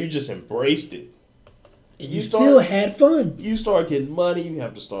 so you just embraced it. And you still had fun. You start getting money, you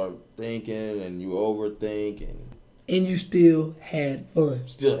have to start thinking, and you overthink, and you still had fun.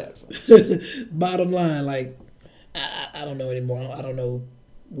 Still had fun. Bottom line, like I don't know anymore. I don't know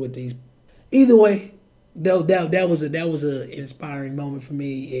what these. Either way, that was a inspiring moment for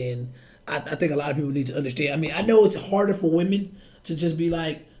me, and I think a lot of people need to understand. I mean, I know it's harder for women to just be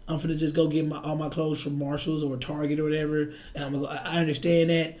like, I'm finna just go get all my clothes from Marshalls or Target or whatever, and I'm gonna go. I understand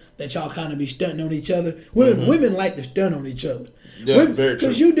that y'all kind of be stunting on each other. Women like to stunt on each other. Yeah, very true.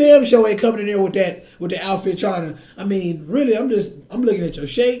 Because you damn sure ain't coming in there with the outfit trying to. I mean, really, I'm looking at your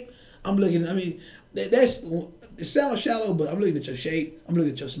shape. I mean, it sounds shallow, but I'm looking at your shape. I'm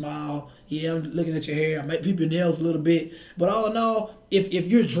looking at your smile. Yeah, I'm looking at your hair. I might peep your nails a little bit, but all in all, if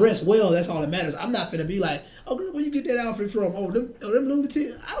you're dressed well, that's all that matters. I'm not finna be like, oh girl, where you get that outfit from? Oh, them Louis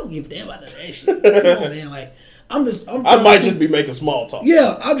Vuitton. I don't give a damn about that shit. Come on, man. Like, I might just be making small talk.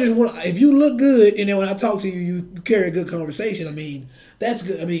 Yeah, I just want. If you look good, and then when I talk to you, you carry a good conversation. I mean, that's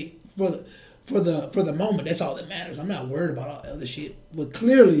good. I mean, for the moment, that's all that matters. I'm not worried about all the other shit. But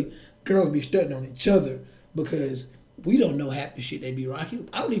clearly, girls be stunting on each other because we don't know half the shit they be rocking.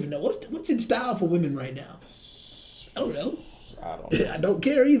 I don't even know what's in style for women right now. I don't know. I don't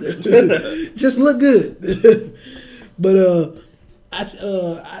care either. Just look good. But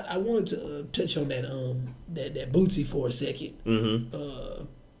I wanted to touch on that that Bootsy for a second. Mm-hmm.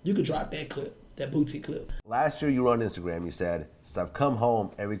 You could drop that clip, that Bootsy clip. Last year you wrote on Instagram, you said, "Since I've come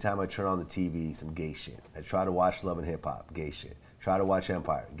home, every time I turn on the TV, some gay shit. I try to watch Love and Hip Hop, gay shit. Try to watch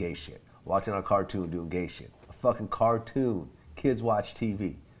Empire, gay shit. Watching a cartoon, doing gay shit. A fucking cartoon. Kids watch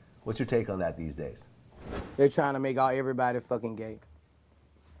TV." What's your take on that these days? They're trying to make everybody fucking gay.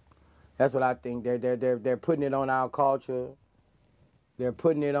 That's what I think. They're putting it on our culture. They're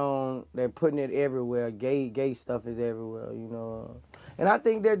putting it everywhere. Gay stuff is everywhere, you know. And I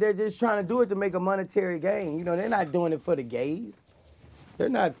think they're just trying to do it to make a monetary gain. You know, they're not doing it for the gays. They're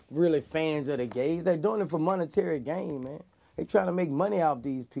not really fans of the gays. They're doing it for monetary gain, man. They're trying to make money off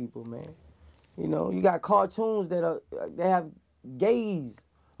these people, man. You know, you got cartoons they have gays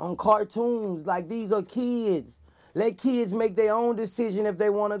on cartoons. Like, these are kids. Let kids make their own decision if they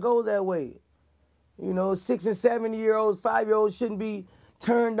want to go that way. You know, 6 and 7 year-olds, 5-year-olds shouldn't be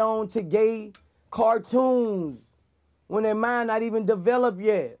turned on to gay cartoons when their mind not even developed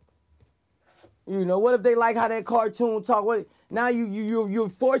yet. You know, what if they like how that cartoon talk? Now you're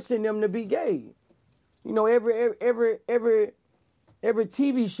forcing them to be gay. You know, every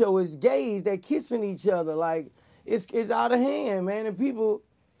TV show is gays. They're kissing each other. Like, it's out of hand, man. And people,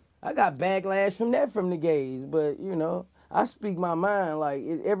 I got backlash from the gays. But, you know, I speak my mind. Like,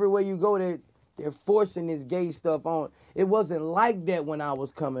 everywhere you go, they're forcing this gay stuff on. It wasn't like that when I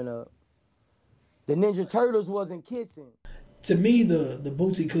was coming up. The Ninja Turtles wasn't kissing. To me, the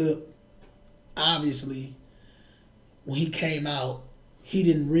Bootsy clip, obviously, when he came out, he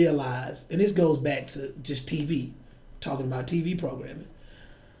didn't realize, and this goes back to just TV, talking about TV programming.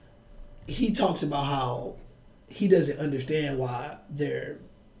 He talks about how he doesn't understand why they're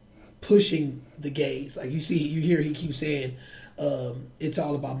pushing the gays. Like, you hear he keeps saying, it's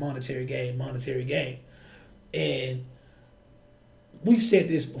all about monetary gain. And we've said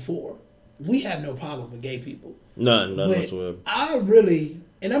this before. We have no problem with gay people. None whatsoever. I really,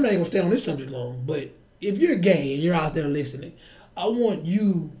 and I'm not even going to stay on this subject long, but if you're gay and you're out there listening, I want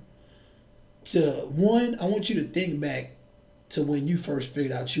you to think back to when you first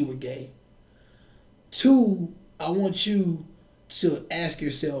figured out you were gay. 2, I want you to ask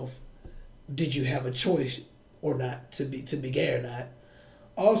yourself, did you have a choice or not to be gay or not?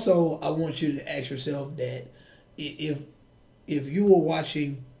 Also, I want you to ask yourself that if you were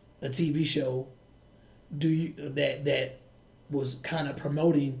watching a TV show that was kind of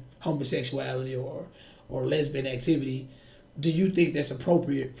promoting homosexuality or lesbian activity, do you think that's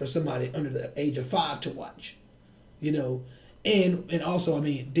appropriate for somebody under the age of 5 to watch? You know, and also, I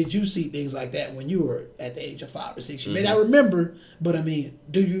mean, did you see things like that when you were at the age of 5 or 6? You may not remember, but I mean,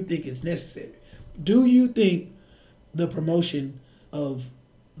 do you think it's necessary? Do you think the promotion of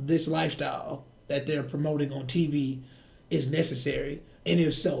this lifestyle that they're promoting on TV is necessary? And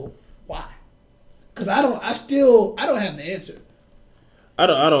if so, why? Because I don't have the answer. I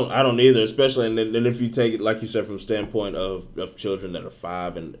don't either, especially and if you take it, like you said, from the standpoint of children that are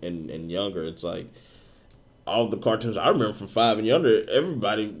 5 and younger. It's like all the cartoons I remember from 5 and younger,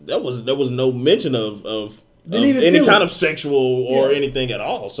 everybody, there was no mention of any kind of sexual or anything at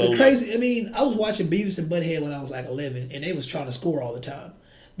all. So crazy. I mean, I was watching Beavis and Butthead when I was like 11, and they was trying to score all the time.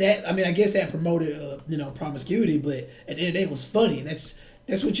 That, I mean, I guess that promoted promiscuity, but at the end of the day, it was funny. That's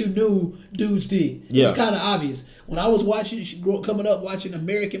what you knew dudes did. Yeah. It's kind of obvious. When I was coming up watching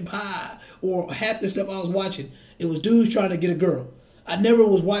American Pie or half the stuff I was watching, it was dudes trying to get a girl. I never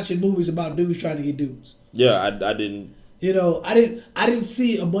was watching movies about dudes trying to get dudes. Yeah, I didn't. You know, I didn't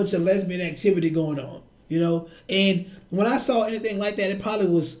see a bunch of lesbian activity going on. You know, and when I saw anything like that, it probably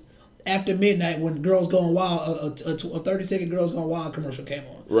was after midnight when Girls Gone Wild, a 30-second Girls Gone Wild commercial came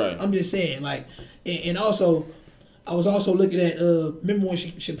on. Right. I'm just saying, like, and also, I was also looking at, remember when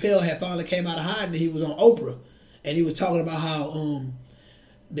Chappelle had finally came out of hiding and he was on Oprah, and he was talking about how,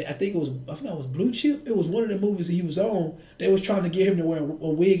 I think it was Blue Chip. It was one of the movies that he was on. They was trying to get him to wear a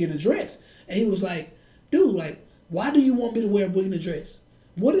wig and a dress. And he was like, dude, like, why do you want me to wear a wig and a dress?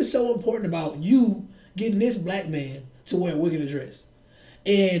 What is so important about you getting this black man to wear a wig and a dress?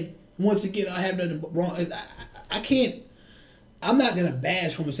 And once again, I have nothing wrong. I'm not going to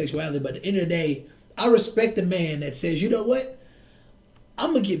bash homosexuality, but at the end of the day, I respect the man that says, you know what?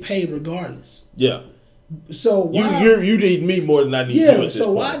 I'm going to get paid regardless. Yeah. So why, you need me more than I need you at this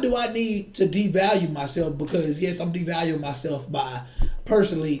point. Why do I need to devalue myself? Because, yes, I'm devaluing myself by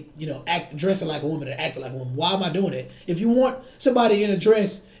personally, dressing like a woman and acting like a woman. Why am I doing it? If you want somebody in a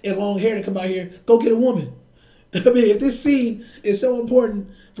dress and long hair to come out here, go get a woman. I mean, if this scene is so important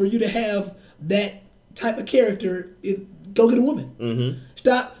for you to have that type of character, go get a woman. Mm-hmm.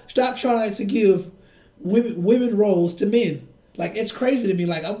 Stop trying to give women roles to men. Like, it's crazy to me.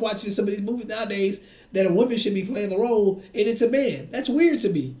 Like, I'm watching some of these movies nowadays that a woman should be playing the role, and it's a man. That's weird to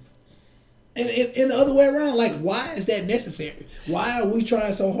me. And the other way around, like, why is that necessary? Why are we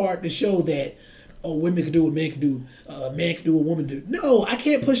trying so hard to show that, oh, women can do what men can do, man can do what woman do? No, I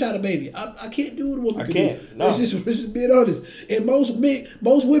can't push out a baby. I can't do what a woman can do. No. Let's just being honest. And most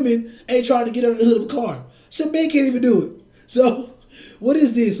women ain't trying to get under the hood of a car. Some men can't even do it. So, what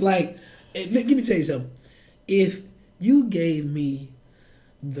is this? Like, let me tell you something. If you gave me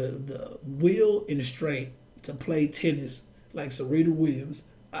the will and the strength to play tennis like Serena Williams,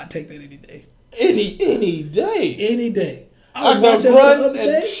 I'd take that any day. Any day. Any day. I was watching her the other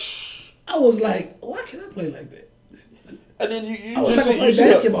day. I was like, why can't I play like that? And then you I was like, play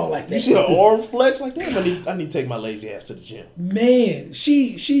basketball like that. You see her arm flex like that? I need to take my lazy ass to the gym. Man,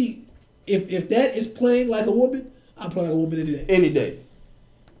 she if that is playing like a woman, I play like a woman any day. Any day.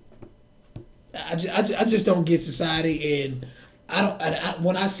 I just don't get society, and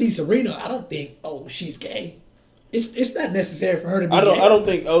when I see Serena, I don't think, oh, she's gay. It's not necessary for her to be gay. I don't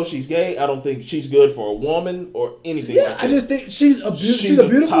think, oh, she's gay. I don't think she's good for a woman or anything like that. I just think she's a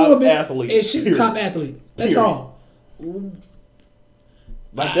beautiful top woman, athlete, and she's a top athlete. That's all.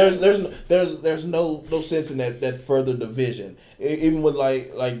 Like there's no sense in that further division. Even with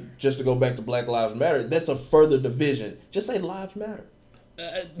like just to go back to Black Lives Matter, that's a further division. Just say lives matter.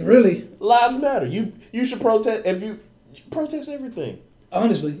 Really, lives matter. You should protest if you protest everything.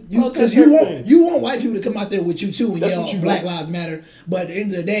 Honestly, because you want white people to come out there with you too and yell Black Lives Matter, but at the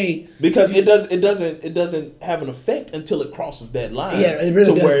end of the day, because it doesn't have an effect until it crosses that line. Yeah, it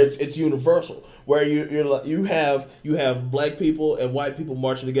really doesn't. Where it's universal, where you have black people and white people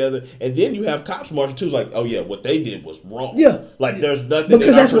marching together, and then you have cops marching too. It's like, oh yeah, what they did was wrong. Yeah, like there's nothing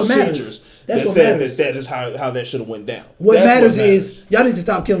because in our procedures that says that is how that should have went down. What matters is y'all need to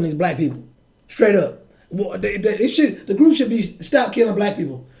stop killing these black people, straight up. Well, the group should be stop killing black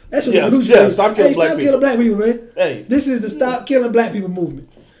people. That's what the group should be. Stop killing black people. Killing black people, man. Hey, this is the Stop Killing Black People movement.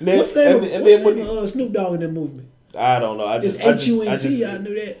 What's the name of Snoop Dogg in that movement? I don't know. It's HUNT. I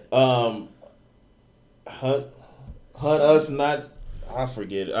knew that. Hunt us not. I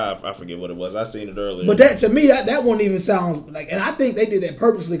forget. I forget what it was. I seen it earlier. But that to me, that one even sounds like, and I think they did that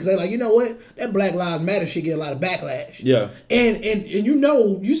purposely because they're like, you know what, that Black Lives Matter should get a lot of backlash. Yeah. And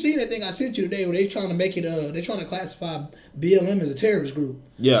you seen that thing I sent you today where they trying to make it they're trying to classify BLM as a terrorist group.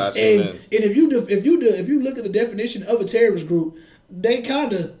 Yeah, I seen that. And if you look at the definition of a terrorist group, they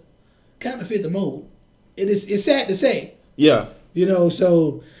kind of fit the mold. It's sad to say. Yeah.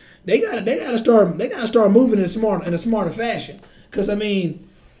 So they gotta start moving in a smarter fashion. Because, I mean,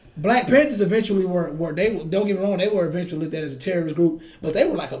 Black Panthers eventually were don't get me wrong, they were eventually looked at as a terrorist group, but they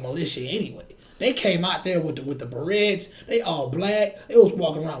were like a militia anyway. They came out there with the berets, they all black, they was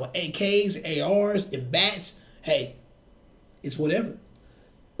walking around with AKs, ARs, and bats. Hey, it's whatever.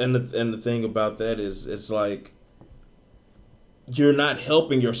 And the thing about that is, it's like, you're not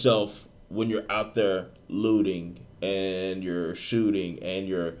helping yourself when you're out there looting and you're shooting and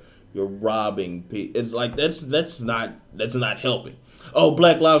you're robbing people. It's like that's not helping. Oh,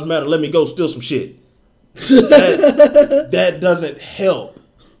 Black Lives Matter. Let me go steal some shit. that doesn't help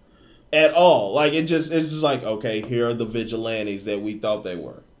at all. Like it's just like, okay, here are the vigilantes that we thought they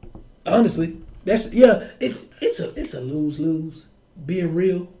were. Honestly, it's a lose-lose. Being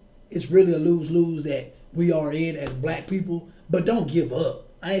real, it's really a lose-lose that we are in as black people. But don't give up.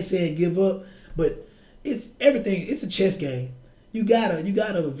 I ain't saying give up, but it's everything. It's a chess game. You gotta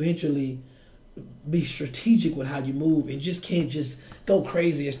eventually be strategic with how you move and just can't just go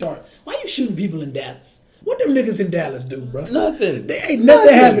crazy and start. Why you shooting people in Dallas? What them niggas in Dallas do, bro? Nothing. There ain't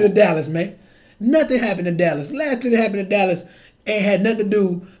nothing happened in Dallas, man. Nothing happened in Dallas. Last thing that happened in Dallas ain't had nothing to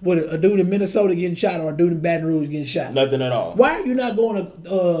do with a dude in Minnesota getting shot or a dude in Baton Rouge getting shot. Nothing at all. Why are you not going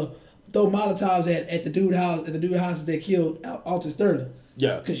to throw Molotovs at the dude houses that killed Alton Sterling?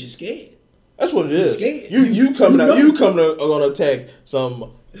 Yeah, because you're scared. That's what it is. You coming out. You coming to gonna attack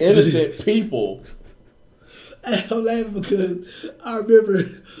some innocent people. I'm laughing because I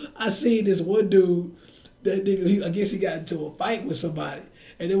remember I seen this one dude. That nigga, I guess he got into a fight with somebody,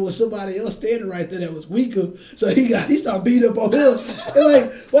 and there was somebody else standing right there that was weaker. So he started beating up on him. And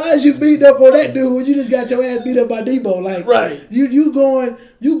like, why is you beating up on that dude when you just got your ass beat up by Debo? Like, right? You going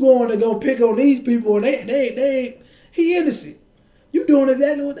to go pick on these people, and he innocent. You doing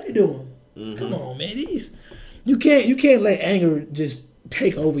exactly what they doing. Mm-hmm. Come on, man. You can't let anger just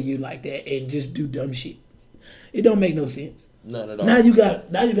take over you like that and just do dumb shit. It don't make no sense. None at all. Now you got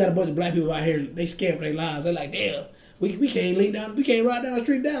a bunch of black people out here. They scared for their lives. They're like, damn, we can't ride down the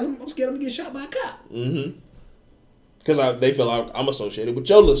street down. I'm scared I'm gonna get shot by a cop. Mm-hmm. Because they feel like I'm associated with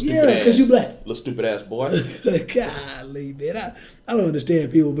your little stupid ass. Yeah, because you black. Little stupid ass boy. Golly, man. I don't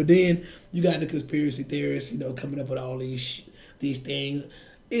understand people. But then you got the conspiracy theorists, coming up with all these things.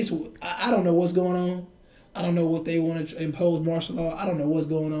 I don't know what's going on. I don't know what they want to impose martial law. I don't know what's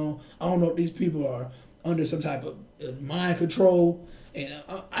going on. I don't know if these people are under some type of mind control. And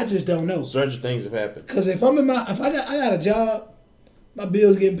I just don't know. Stranger things have happened. Because if I got a job, my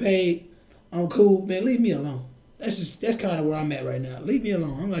bills getting paid, I'm cool, man, leave me alone. That's kind of where I'm at right now. Leave me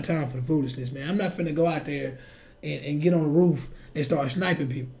alone. I don't got time for the foolishness, man. I'm not finna go out there and get on the roof and start sniping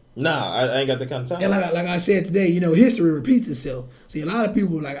people. Nah, I ain't got that kind of time. And like I said today, history repeats itself. See, a lot of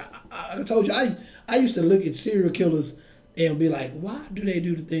people, like I told you, I used to look at serial killers and be like, why do they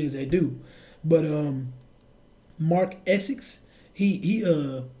do the things they do? But Mark Essex, he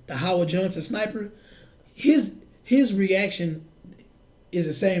the Howard Johnson sniper, his reaction is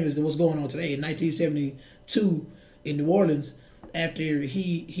the same as what's going on today. In 1972 in New Orleans, after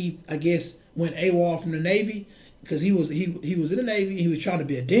he I guess went AWOL from the Navy, because he was in the Navy and he was trying to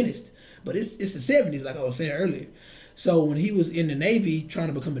be a dentist. But it's the 70s, like I was saying earlier. So when he was in the Navy trying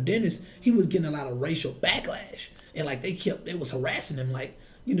to become a dentist, he was getting a lot of racial backlash. And like they was harassing him like,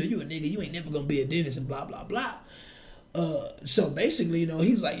 you a nigga, you ain't never gonna be a dentist and blah, blah, blah. So basically,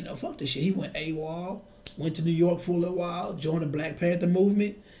 he's like, fuck this shit. He went AWOL, went to New York for a little while, joined the Black Panther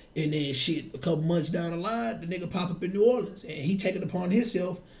movement, and then a couple months down the line, the nigga pop up in New Orleans, and he take it upon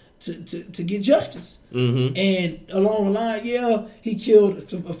himself to get justice. Mm-hmm. And along the line, he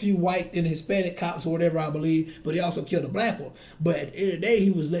killed a few white and Hispanic cops or whatever, I believe, but he also killed a black one. But at the end of the day,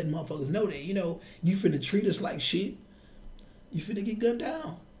 he was letting motherfuckers know that, you finna treat us like shit, you finna get gunned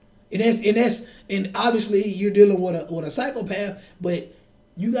down. And obviously you're dealing with a psychopath, but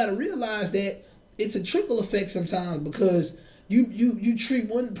you got to realize that it's a trickle effect sometimes, because you treat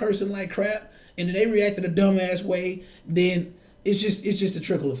one person like crap and then they react in a dumbass way, then it's just a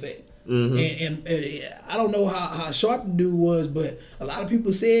trickle effect. Mm-hmm. And I don't know how sharp the dude was, but a lot of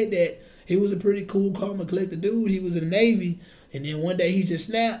people said that he was a pretty cool, calm, and collected dude. He was in the Navy, and then one day he just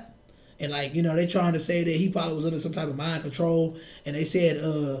snapped. And they trying to say that he probably was under some type of mind control. And they said,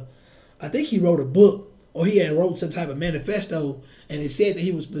 I think he wrote a book, or he had wrote some type of manifesto, and it said that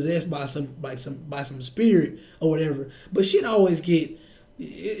he was possessed by some spirit or whatever. But shit always get,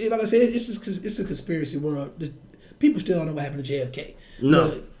 like I said, it's a conspiracy world. People still don't know what happened to JFK.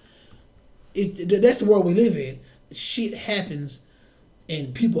 No, that's the world we live in. Shit happens,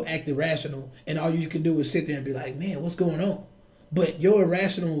 and people act irrational, and all you can do is sit there and be like, man, what's going on? But your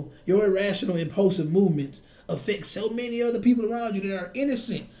irrational, impulsive movements affect so many other people around you that are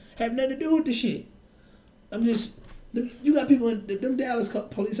innocent, have nothing to do with the shit. You got people them Dallas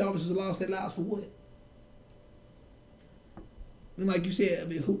police officers lost their lives for what? And like you said, I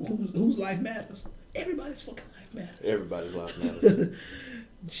mean, whose life matters? Everybody's fucking life matters. Everybody's life matters.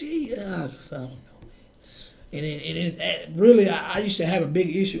 Gee, I don't know. And it really, I used to have a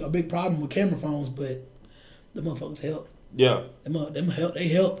big problem with camera phones, but the motherfuckers help. Yeah. They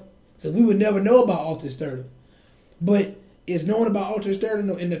help. Because we would never know about Altus 30. But is knowing about Altus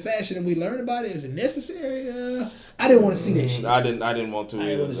 30 in the fashion that we learned about it, is it necessary? I didn't want to see that shit. I didn't want to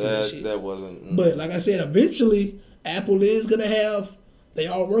either. That wasn't. But like I said, eventually Apple is going to have, they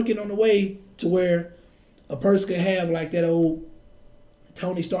are working on the way to where a person could have like that old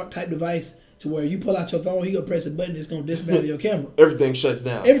Tony Stark type device, to where you pull out your phone, he gonna press a button, it's gonna dismantle your camera. Everything shuts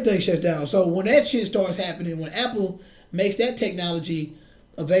down. So when that shit starts happening, when Apple makes that technology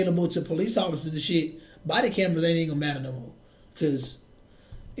available to police officers and shit, body cameras ain't even gonna matter no more. Because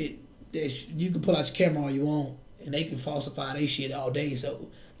you can pull out your camera all you want, and they can falsify their shit all day, so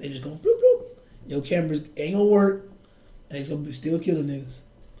they just gonna bloop bloop. Your cameras ain't gonna work, and it's gonna be still killing niggas.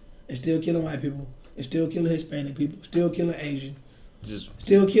 And still killing white people. And still killing Hispanic people. Still killing Asian.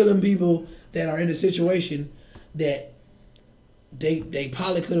 Still killing people that are in a situation that they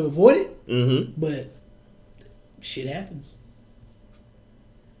probably could have avoided, but shit happens.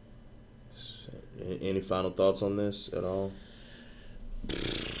 Any final thoughts on this at all?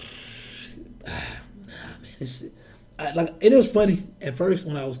 Nah, man. It was funny at first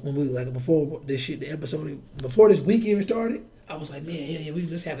before this week even started. I was like, man,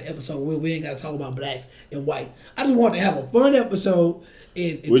 let's have an episode where we ain't got to talk about blacks and whites. I just wanted to have a fun episode.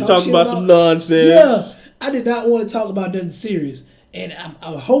 We're talking about some nonsense. Yeah, I did not want to talk about nothing serious. And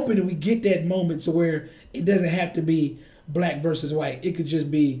I'm hoping that we get that moment to where it doesn't have to be black versus white. It could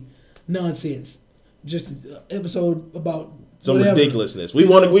just be nonsense. Just an episode about some whatever. Ridiculousness. We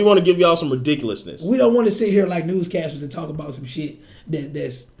want to give y'all some ridiculousness. We don't want to sit here like newscasters and talk about some shit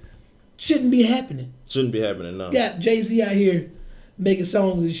that's shouldn't be happening. Shouldn't be happening, no. Got Jay-Z out here making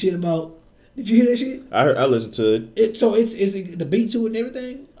songs and shit about Did you hear that shit? I listened to it. So is it the beat to it and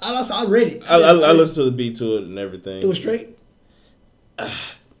everything? I read it. I listened to the beat to it and everything. It was straight.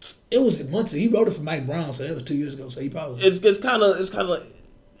 It was months ago. He wrote it for Mike Brown, so that was 2 years ago. So he probably it's kind of like.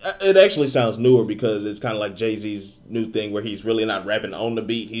 It actually sounds newer because it's kind of like Jay-Z's new thing where he's really not rapping on the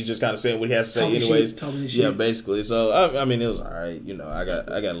beat. He's just kind of saying what he has to say anyways. Yeah, basically. So, I mean, it was all right. You know, I got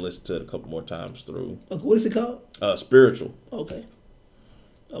to listen to it a couple more times through. What is it called? Spiritual. Okay.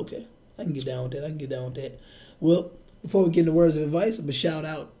 I can get down with that. Well, before we get into words of advice, I'm going to shout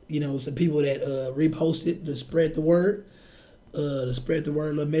out, some people that reposted to spread the word. The spread the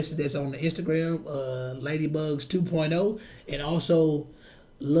word little message that's on the Instagram, Ladybugs 2.0, and also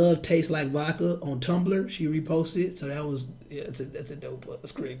Love Tastes Like Vodka on Tumblr. She reposted it, so that's a dope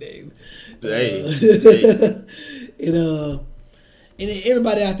screen name. Hey. And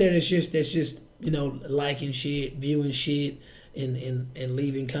everybody out there that's just liking shit, viewing shit, and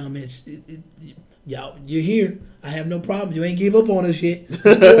leaving comments. Y'all, you're here. I have no problem. You ain't give up on us yet.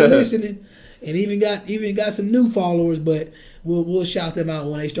 You're still listening, and even got some new followers, but we'll shout them out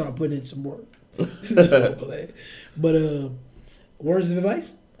when they start putting in some work. But words of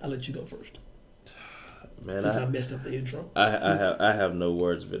advice? I'll let you go first. Man, since I messed up the intro. I have no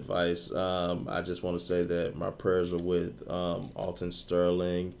words of advice. I just want to say that my prayers are with Alton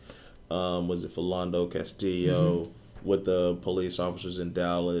Sterling. Was it Philando Castillo? Mm-hmm. With the police officers in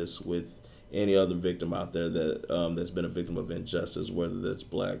Dallas, with any other victim out there that's been a victim of injustice, whether that's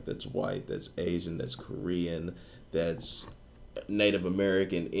black, that's white, that's Asian, that's Korean, that's Native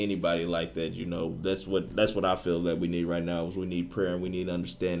American, anybody like that, that's what I feel that we need right now is we need prayer and we need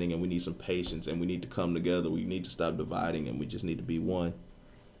understanding and we need some patience and we need to come together. We need to stop dividing and we just need to be one.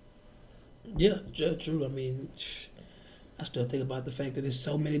 Yeah, true. I mean, I still think about the fact that there's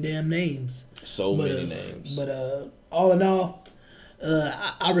so many damn names. Many names. But all in all,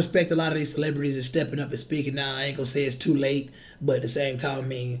 I respect a lot of these celebrities that stepping up and speaking now. I ain't gonna say it's too late, but at the same time, I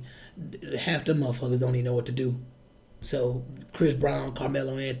mean, half the motherfuckers don't even know what to do. So Chris Brown,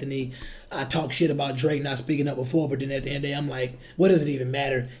 Carmelo Anthony, I talk shit about Drake not speaking up before, but then at the end of the day, I'm like, what does it even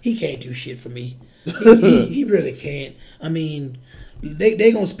matter? He can't do shit for me. He really can't. I mean,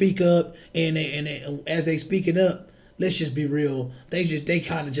 they gonna speak up, and as they speaking up, let's just be real. They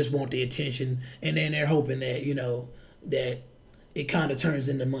kind of just want the attention, and then they're hoping that that it kind of turns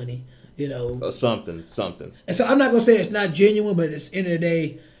into money. Something. And so I'm not gonna say it's not genuine, but at the end of the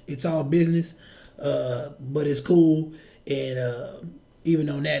day, it's all business. But it's cool, and even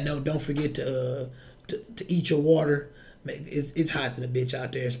on that note, don't forget to eat your water. It's hot than a bitch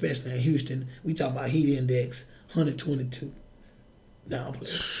out there, especially in Houston. We talking about heat index 122. No, I'm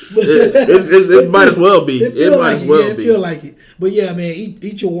playing. It might as well be. It might as well be. Feel like it. But yeah, man,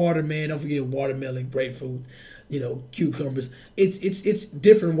 eat your water, man. Don't forget watermelon, grapefruit, cucumbers. It's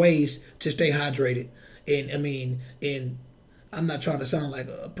different ways to stay hydrated, and I mean, I'm not trying to sound like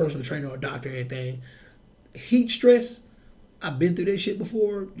a personal trainer or a doctor or anything. Heat stress, I've been through that shit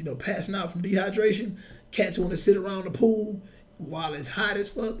before, passing out from dehydration. Cats want to sit around the pool while it's hot as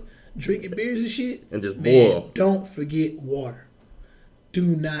fuck, drinking beers and shit. And just boil. Don't forget water. Do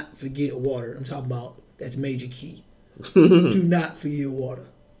not forget water. I'm talking about that's major key. Do not forget water.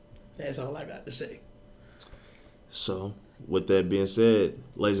 That's all I got to say. So, with that being said,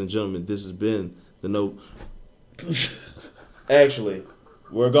 ladies and gentlemen, this has been the No... Actually,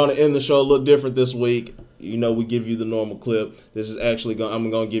 we're going to end the show a little different this week. We give you the normal clip. This is actually I'm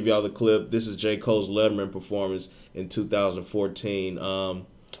going to give y'all the clip. This is J. Cole's Letterman performance in 2014.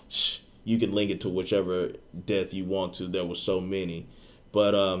 You can link it to whichever death you want to. There were so many.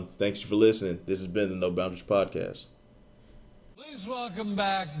 But thanks for listening. This has been the No Boundaries Podcast. Please welcome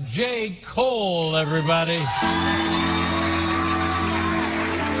back J. Cole, everybody.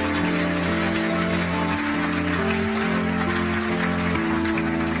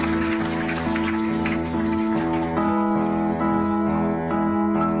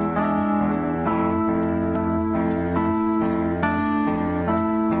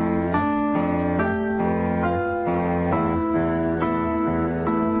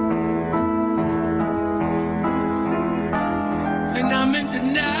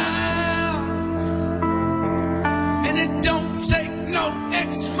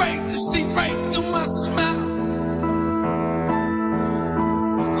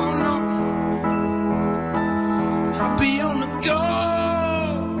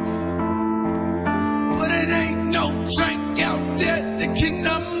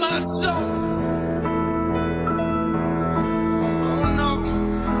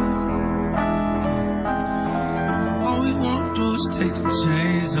 Take the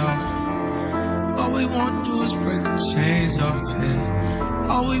chains off. All we want to do is break the chains off, yeah.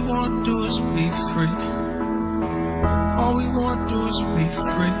 All we want to do is be free. All we want to do is be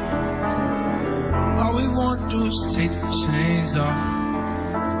free. All we want to do is take the chains off.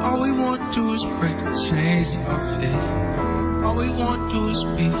 All we want to do is break the chains off, yeah. All we want to do is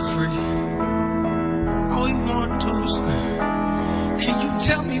be free. All we want to do is... Can you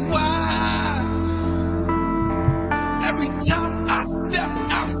tell me why? Every time I step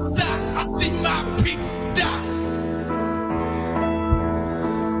outside, I see my people die.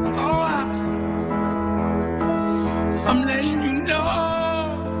 Oh, I'm letting you know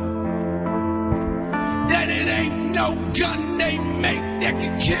that it ain't no gun they make that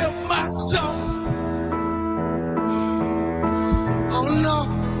can kill my soul. Oh no.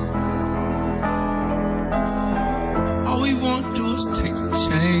 All we want to do is take the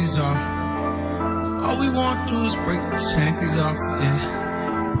chains off. All we want to do is break the chains off,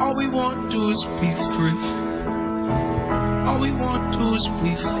 yeah. All we want to do is be free. All we want to do is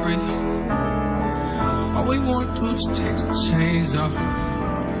be free. All we want to do is take the chains off.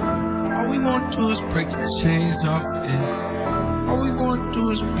 All we want to do is break the chains off, yeah. All we want to do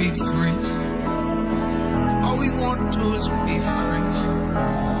is be free. All we want to do is be free.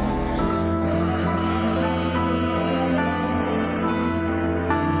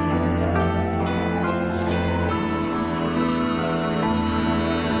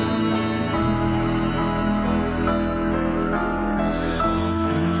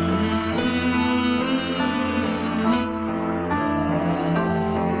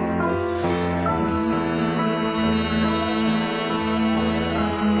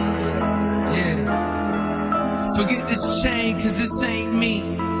 Forget this chain, cause this ain't me.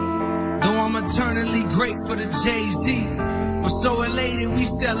 Though I'm eternally grateful to Jay-Z. We're so elated, we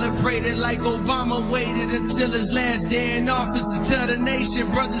celebrated like Obama waited until his last day in office to tell the nation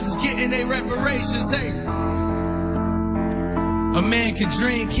brothers is getting their reparations. Hey, a man can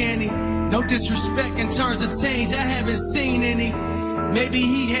dream, can he? No disrespect in terms of change, I haven't seen any. Maybe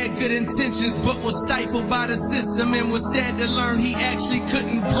he had good intentions, but was stifled by the system and was sad to learn he actually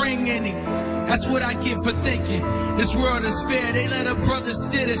couldn't bring any. That's what I get for thinking this world is fair. They let a brother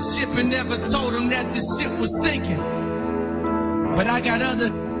steer the ship and never told him that the ship was sinking. But I got other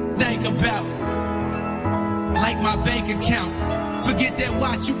to think about, like my bank account. Forget that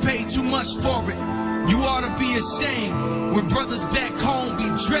watch, you paid too much for it. You ought to be ashamed when brothers back home be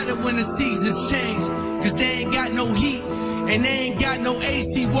dreaded when the seasons change. Cause they ain't got no heat and they ain't got no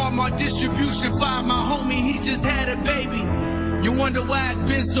AC. Walmart distribution fired my homie, he just had a baby. You wonder why it's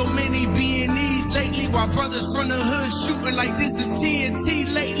been so many B&Es lately, while brothers from the hood shooting like this is TNT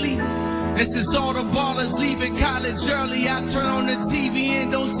lately. And since all the ballers leaving college early, I turn on the TV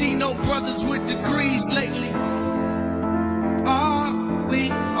and don't see no brothers with degrees lately. Are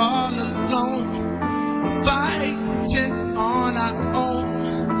we all alone, fighting on our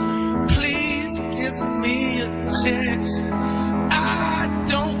own? Please give me a chance. I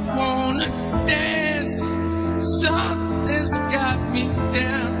don't wanna dance. Something's got me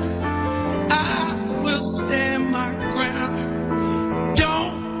down. I will stand my ground.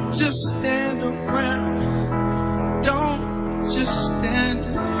 Don't just stand around. Don't just stand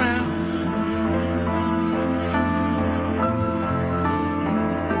around.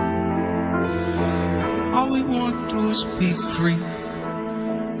 All we want to do is be free.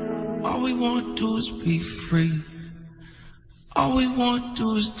 All we want to do is be free. All we want to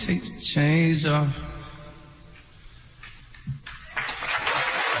do is take the chains off.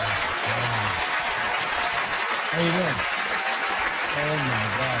 How you doing? Oh my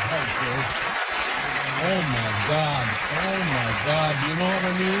God, thanks, Dave. Oh my God, oh my God, you know what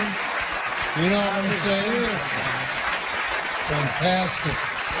I mean? You know what I'm saying? Fantastic.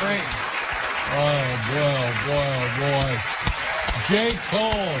 Great. Oh boy, oh boy, oh boy. J.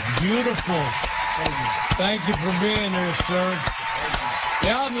 Cole, beautiful. Thank you for being here, sir. The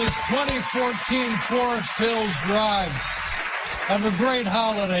album is 2014 Forest Hills Drive. Have a great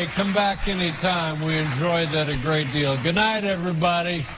holiday. Come back anytime. We enjoyed that a great deal. Good night, everybody.